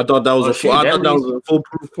 I thought that was a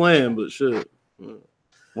foolproof plan, but shit.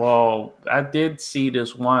 Well, I did see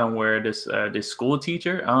this one where this school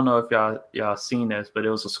teacher. I don't know if y'all seen this, but it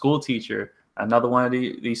was a school teacher. Another one of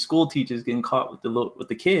these school teachers getting caught with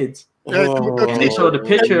the kids. And they showed the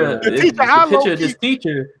picture. The picture of this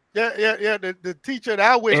teacher. Yeah. The teacher that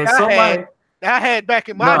I wish I had back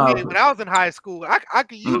in my day when I was in high school. I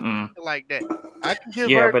could use it like that. I can give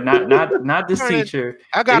her. But not this teacher.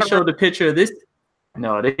 They showed the picture of this.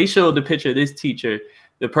 No, they showed the picture of this teacher.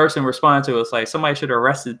 The person responded to it was like, somebody should have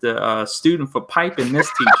arrested the student for piping this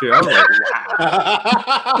teacher. I was like,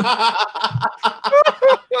 wow.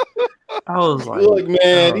 I was like, look,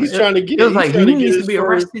 man, he's trying to get. It was like he needs to be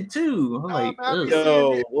arrested too. I'm like,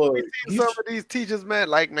 some of these teachers, man.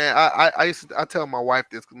 Like, man, I tell my wife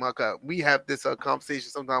this because we have this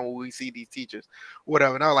conversation sometimes when we see these teachers,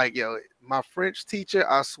 whatever. And I'm like, yo, my French teacher,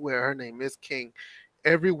 I swear, her name is King.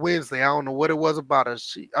 Every Wednesday, I don't know what it was about her.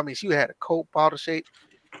 She had a coat bottle shape,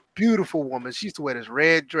 beautiful woman. She used to wear this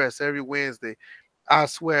red dress every Wednesday. I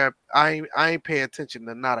swear, I ain't paying attention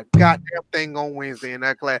to not a goddamn thing on Wednesday in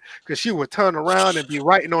that class because she would turn around and be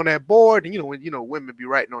writing on that board. And when women be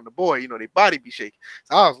writing on the board, their body be shaking.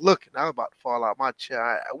 So I was looking, I was about to fall out my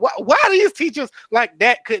chair. Why these teachers like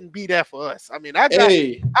that couldn't be there for us? I mean, I got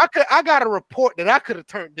a report that I could have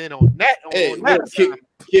turned in on that.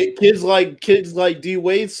 Kids like D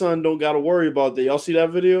Wade's son don't got to worry about that. Y'all see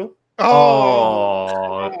that video?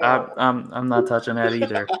 I'm not touching that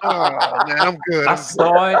either. Oh man, I'm good. I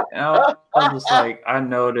saw it. And I was just like, I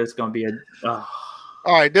know there's gonna be a. All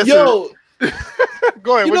right, go ahead.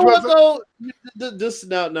 You know what though? This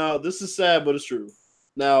is sad, but it's true.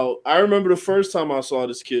 Now I remember the first time I saw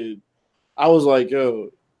this kid, I was like, yo,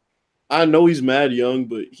 I know he's mad young,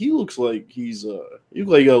 but he looks like he got a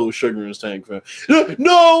little sugar in his tank, fam.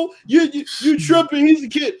 No, you tripping? He's a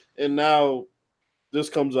kid, and now. This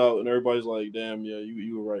comes out and everybody's like, "Damn, yeah,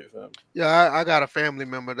 you were right, fam." Yeah, I got a family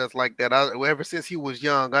member that's like that. Ever since he was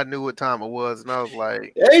young, I knew what time it was, and I was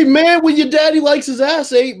like, "Hey, man, when your daddy likes his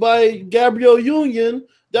ass ate by Gabrielle Union,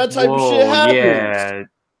 that type of shit happens." Yeah.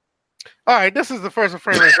 All right, this is the first of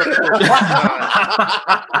Framerates.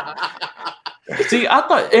 See, I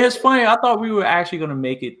thought it's funny. I thought we were actually going to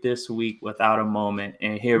make it this week without a moment,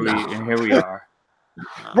 and here we are.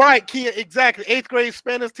 Right, Kia, exactly. 8th grade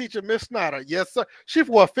Spanish teacher, Miss Snyder. Yes, sir. She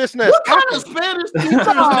wore fishnet. What kind of Spanish teacher's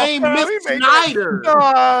name, Miss Snyder?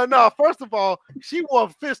 No. First of all, she wore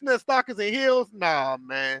fishnet stockings and heels. Nah,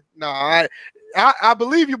 man. No, I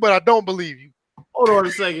believe you, but I don't believe you. Hold on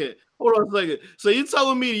a second. So you're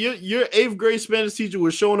telling me your 8th grade Spanish teacher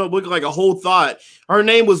was showing up looking like a whole thought. Her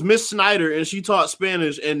name was Miss Snyder, and she taught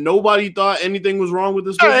Spanish, and nobody thought anything was wrong with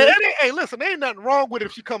this person? Hey, listen, there ain't nothing wrong with it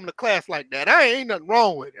if she come to class like that. Ain't nothing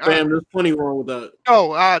wrong with it. Damn, there's plenty wrong with that.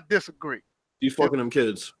 Oh, I disagree. You fucking them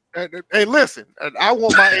kids. Hey, listen, I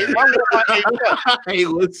want my 8. Hey,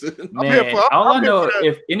 listen. Man, all I know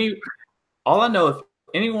if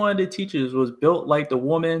any one of the teachers was built like the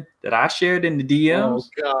woman that I shared in the DMs.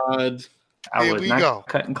 Oh God! I was not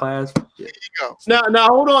cutting class. Here you go. Now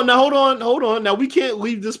hold on. Now we can't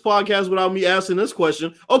leave this podcast without me asking this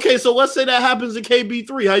question. Okay, so let's say that happens to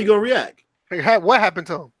KB3. How you gonna react? Hey, what happened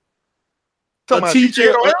to him? A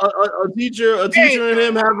teacher and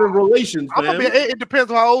him having relations, man. It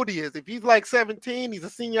depends on how old he is. If he's like 17, he's a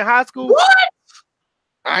senior in high school. What?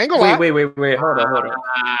 I ain't gonna lie. Wait. Hold on.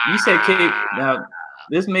 You said now.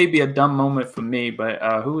 This may be a dumb moment for me, but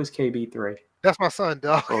who is KB3? That's my son,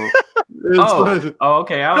 dog. Okay.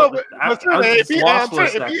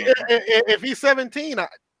 If he's 17,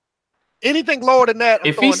 anything lower than that.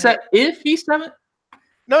 If he's 7, if he's 17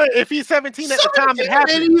 at the time it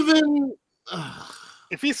happened.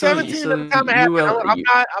 If he's 17 at the time it happened, I'm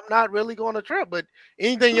not really going to trip. But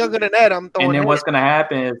anything younger than that, I'm throwing. And then what's going to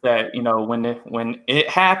happen is that when it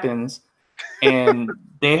happens. And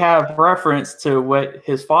they have reference to what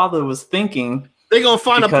his father was thinking. They're gonna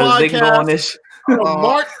find a podcast on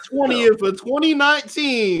March 20th of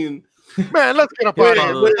 2019. Man, let's get up out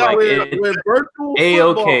of here. With virtual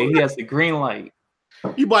A-okay, he has the green light.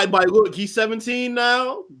 You might look, he's 17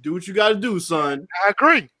 now. Do what you got to do, son. I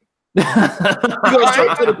agree. You go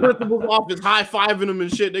straight to the principal's office, high-fiving him and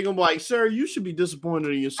shit. They're going to be like, sir, you should be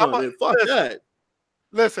disappointed in your son. Fuck that.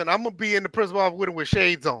 Listen, I'm going to be in the principal's office with him with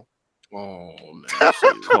shades on. Oh, man.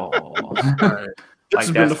 All right. This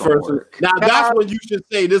has been the first. Now, that's what you should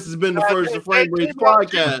say. This has been the first Framerates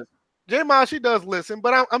podcast. J-Ma, she does listen,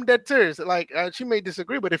 but I'm dead serious. Like, she may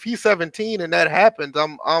disagree, but if he's 17 and that happens,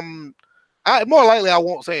 I more likely I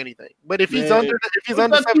won't say anything. But if he's under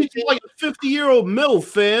 17, like a 50-year-old MILF,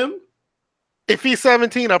 fam. If he's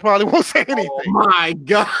 17, I probably won't say anything. Oh my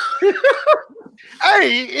God.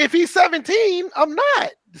 Hey, if he's 17, I'm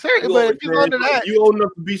not. Seriously, but if he's under that, you old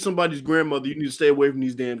enough to be somebody's grandmother, you need to stay away from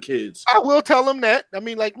these damn kids. I will tell them that. I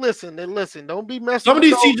mean, like, listen, don't be messing. Some of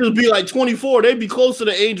these teachers be like 24. They'd be close to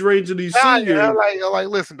the age range of these seniors. Yeah, like,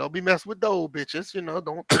 listen, don't be messing with the old bitches. You know,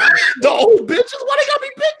 don't. The old bitches? Why they gotta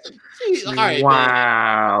be bitches? Jeez, all right,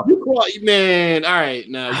 wow, man. All right,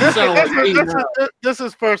 now this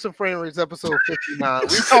is First and Framerates episode 59.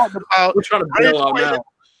 We talked about. We're trying to bail out now.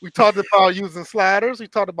 We talked about using sliders. We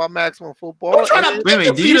talked about maximum football.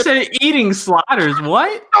 Wait, did you say eating sliders?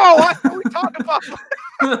 What? No, we talked about.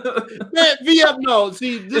 Man, VF, no.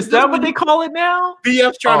 See, is that what they call it now?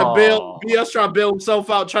 VF's trying to bail. VF's trying to bail himself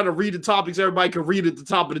out, trying to read the topics everybody can read at the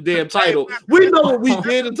top of the damn title. We know what we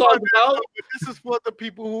did and talked about. This is for the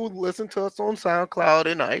people who listen to us on SoundCloud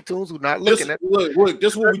and iTunes who not looking at. Look.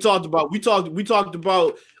 This is what we talked about. We talked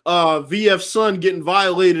about VF's son getting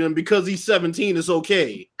violated, and because he's 17, it's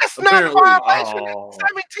okay. It's apparently not a violation.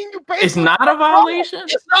 17, you pay. It's not a violation.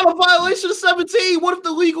 It's not a violation of 17. What if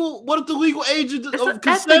the legal age of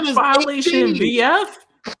consent is violation? 18? VF.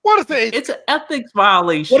 What is the age? It's an ethics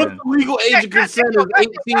violation. What if the legal age of consent is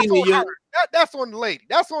 18? That's on the lady.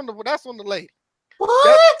 That's on the lady.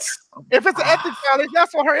 What? If it's an ethics violation,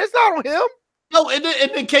 that's on her. It's not on him. No, and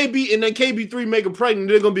then KB3 make her pregnant.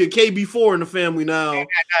 There's gonna be a KB4 in the family now.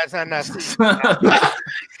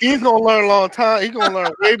 He's gonna learn a long time. He's gonna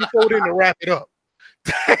learn way before then to wrap it up.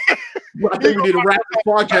 I think we need to wrap this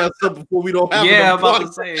podcast up before we don't have. Yeah, I'm about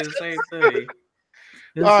to say the same thing.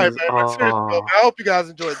 All right, man. I hope you guys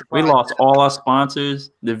enjoyed the podcast. We lost all our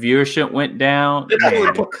sponsors. The viewership went down.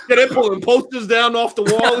 They're pulling posters down off the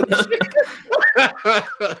wall.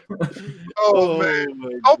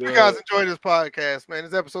 Man. Hope you guys enjoyed this podcast, man.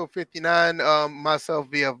 It's episode 59. Myself,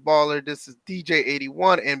 VF Baller. This is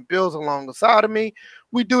DJ81 and Bill's alongside of me.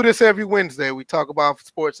 We do this every Wednesday. We talk about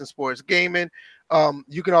sports and sports gaming.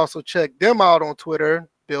 You can also check them out on Twitter.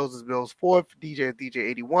 Bills is Bills 4th, DJ is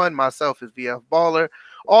DJ81, myself is VF Baller.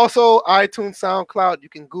 Also, iTunes, SoundCloud,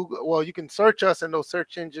 you can search us in those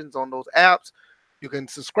search engines on those apps. You can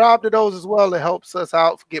subscribe to those as well. It helps us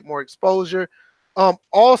out, get more exposure.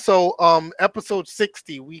 Also, episode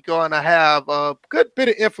 60, we're going to have a good bit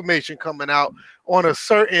of information coming out on a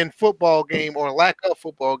certain football game or lack of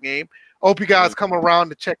football game. Hope you guys come around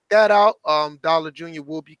to check that out. Dollar Jr.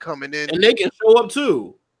 will be coming in. And they can show up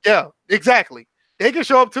too. Yeah, exactly. They can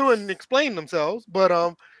show up too and explain themselves, but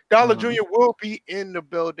Dollar Jr. will be in the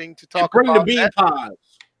building to talk about the bean pods.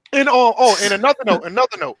 And and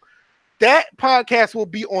another note, that podcast will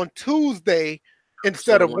be on Tuesday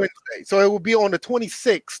instead of Wednesday. So it will be on the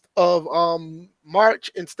 26th of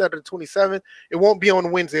March instead of the 27th. It won't be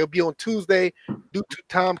on Wednesday. It'll be on Tuesday due to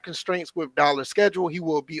time constraints with Dollar's schedule. He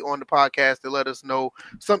will be on the podcast to let us know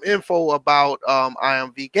some info about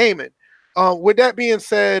IMV Gaming. With that being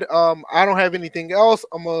said, I don't have anything else.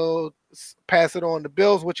 I'm gonna pass it on to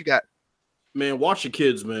Bills. What you got? Man, watch your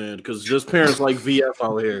kids, man, because there's parents like VF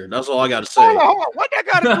out here. That's all I got to say. Hold on. What that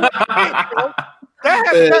got to do with kids, bro?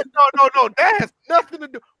 That has nothing to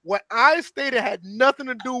do. What I stated had nothing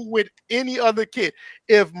to do with any other kid.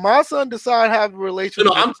 If my son decides to have a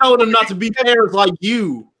relationship, I'm telling them not to be parents like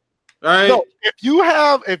you. All right. No,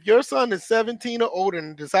 if your son is 17 or older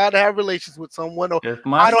and decide to have relations with someone, if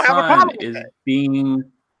my son is being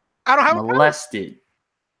molested,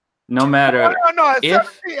 no matter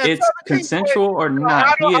if it's consensual or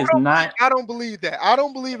not, he is not. I don't believe that. I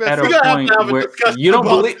don't believe at a point where you don't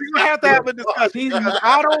believe. You have to have a discussion.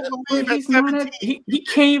 I don't believe he's not. He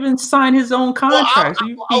can't even sign his own contract.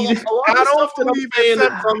 I don't believe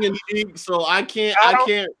in so I can't.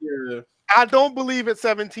 Yeah. I don't believe at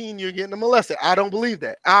 17 you're getting molested. I don't believe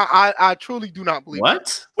that. I truly do not believe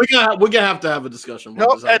what? That. We're gonna have to have a discussion.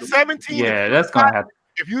 No, at 17. Yeah, that's gonna happen.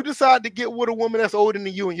 If you decide to get with a woman that's older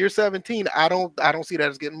than you and you're 17, I don't see that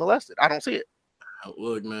as getting molested. I don't see it.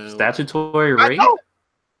 Look, man. Statutory rape?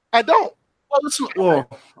 I don't.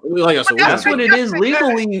 Like I said, that's what it is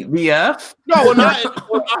legally, VF. No, not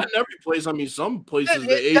in every place. I mean, some places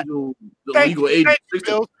the legal age is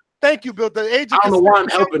 16. Thank you, Bill. The age of I don't know why I'm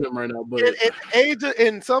helping him right now, but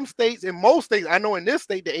in some states, in most states, I know in this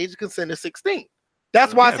state, the age of consent is 16.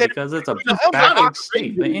 That's why I said because it's a backward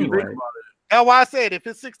state. But anyway, that's why I said if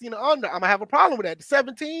it's 16 or under, I'm gonna have a problem with that. The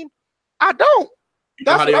 17, I don't. You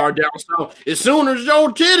know how they are down south. As soon as your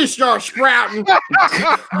titties start sprouting,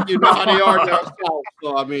 you know how they are down south.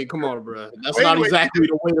 So I mean, come on, bro. That's not exactly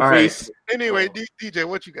the way to face it. Anyway, DJ,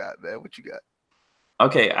 what you got, man? What you got?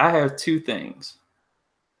 Okay, I have two things.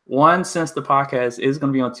 One, since the podcast is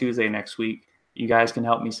going to be on Tuesday next week, you guys can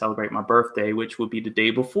help me celebrate my birthday, which will be the day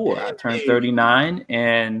before. I turned 39,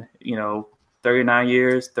 and 39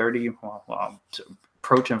 years,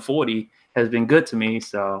 approaching 40 has been good to me.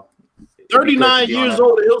 So 39 years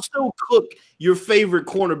old, he'll still cook your favorite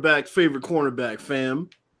cornerback, fam.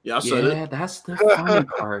 Yeah, I said it. Yeah, that's the funny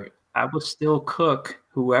part. I will still cook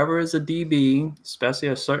whoever is a DB, especially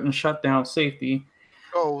a certain shutdown safety.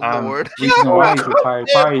 Oh Lord! The reason why he's retired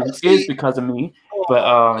probably is because of me.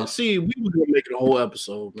 But see, we were gonna make it a whole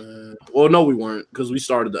episode, man. Well, no, we weren't because we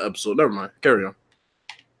started the episode. Never mind. Carry on.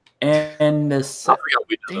 And I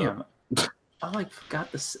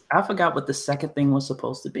forgot what the second thing was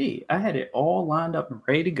supposed to be. I had it all lined up and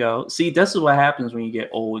ready to go. See, this is what happens when you get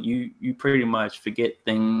old. You pretty much forget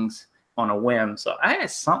things on a whim. So I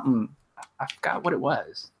had something. I forgot what it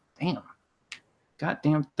was. Damn.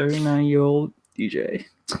 Goddamn 39-year-old DJ.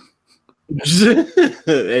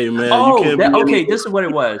 Hey man. Okay. This is what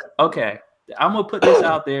it was. Okay, I'm gonna put this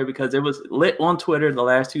out there because it was lit on Twitter the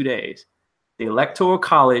last 2 days. The Electoral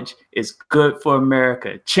College is good for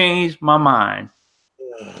America. Changed my mind.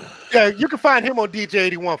 Yeah, you can find him on DJ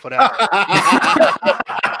 81 for that.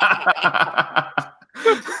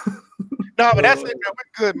 No, but that's it, man.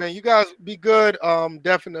 We're good, man. You guys be good.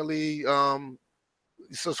 Definitely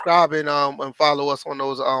subscribe and follow us on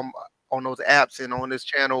those apps and on this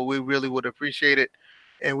channel. We really would appreciate it.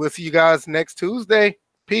 And we'll see you guys next Tuesday.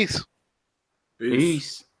 Peace.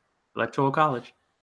 Peace. Electoral College.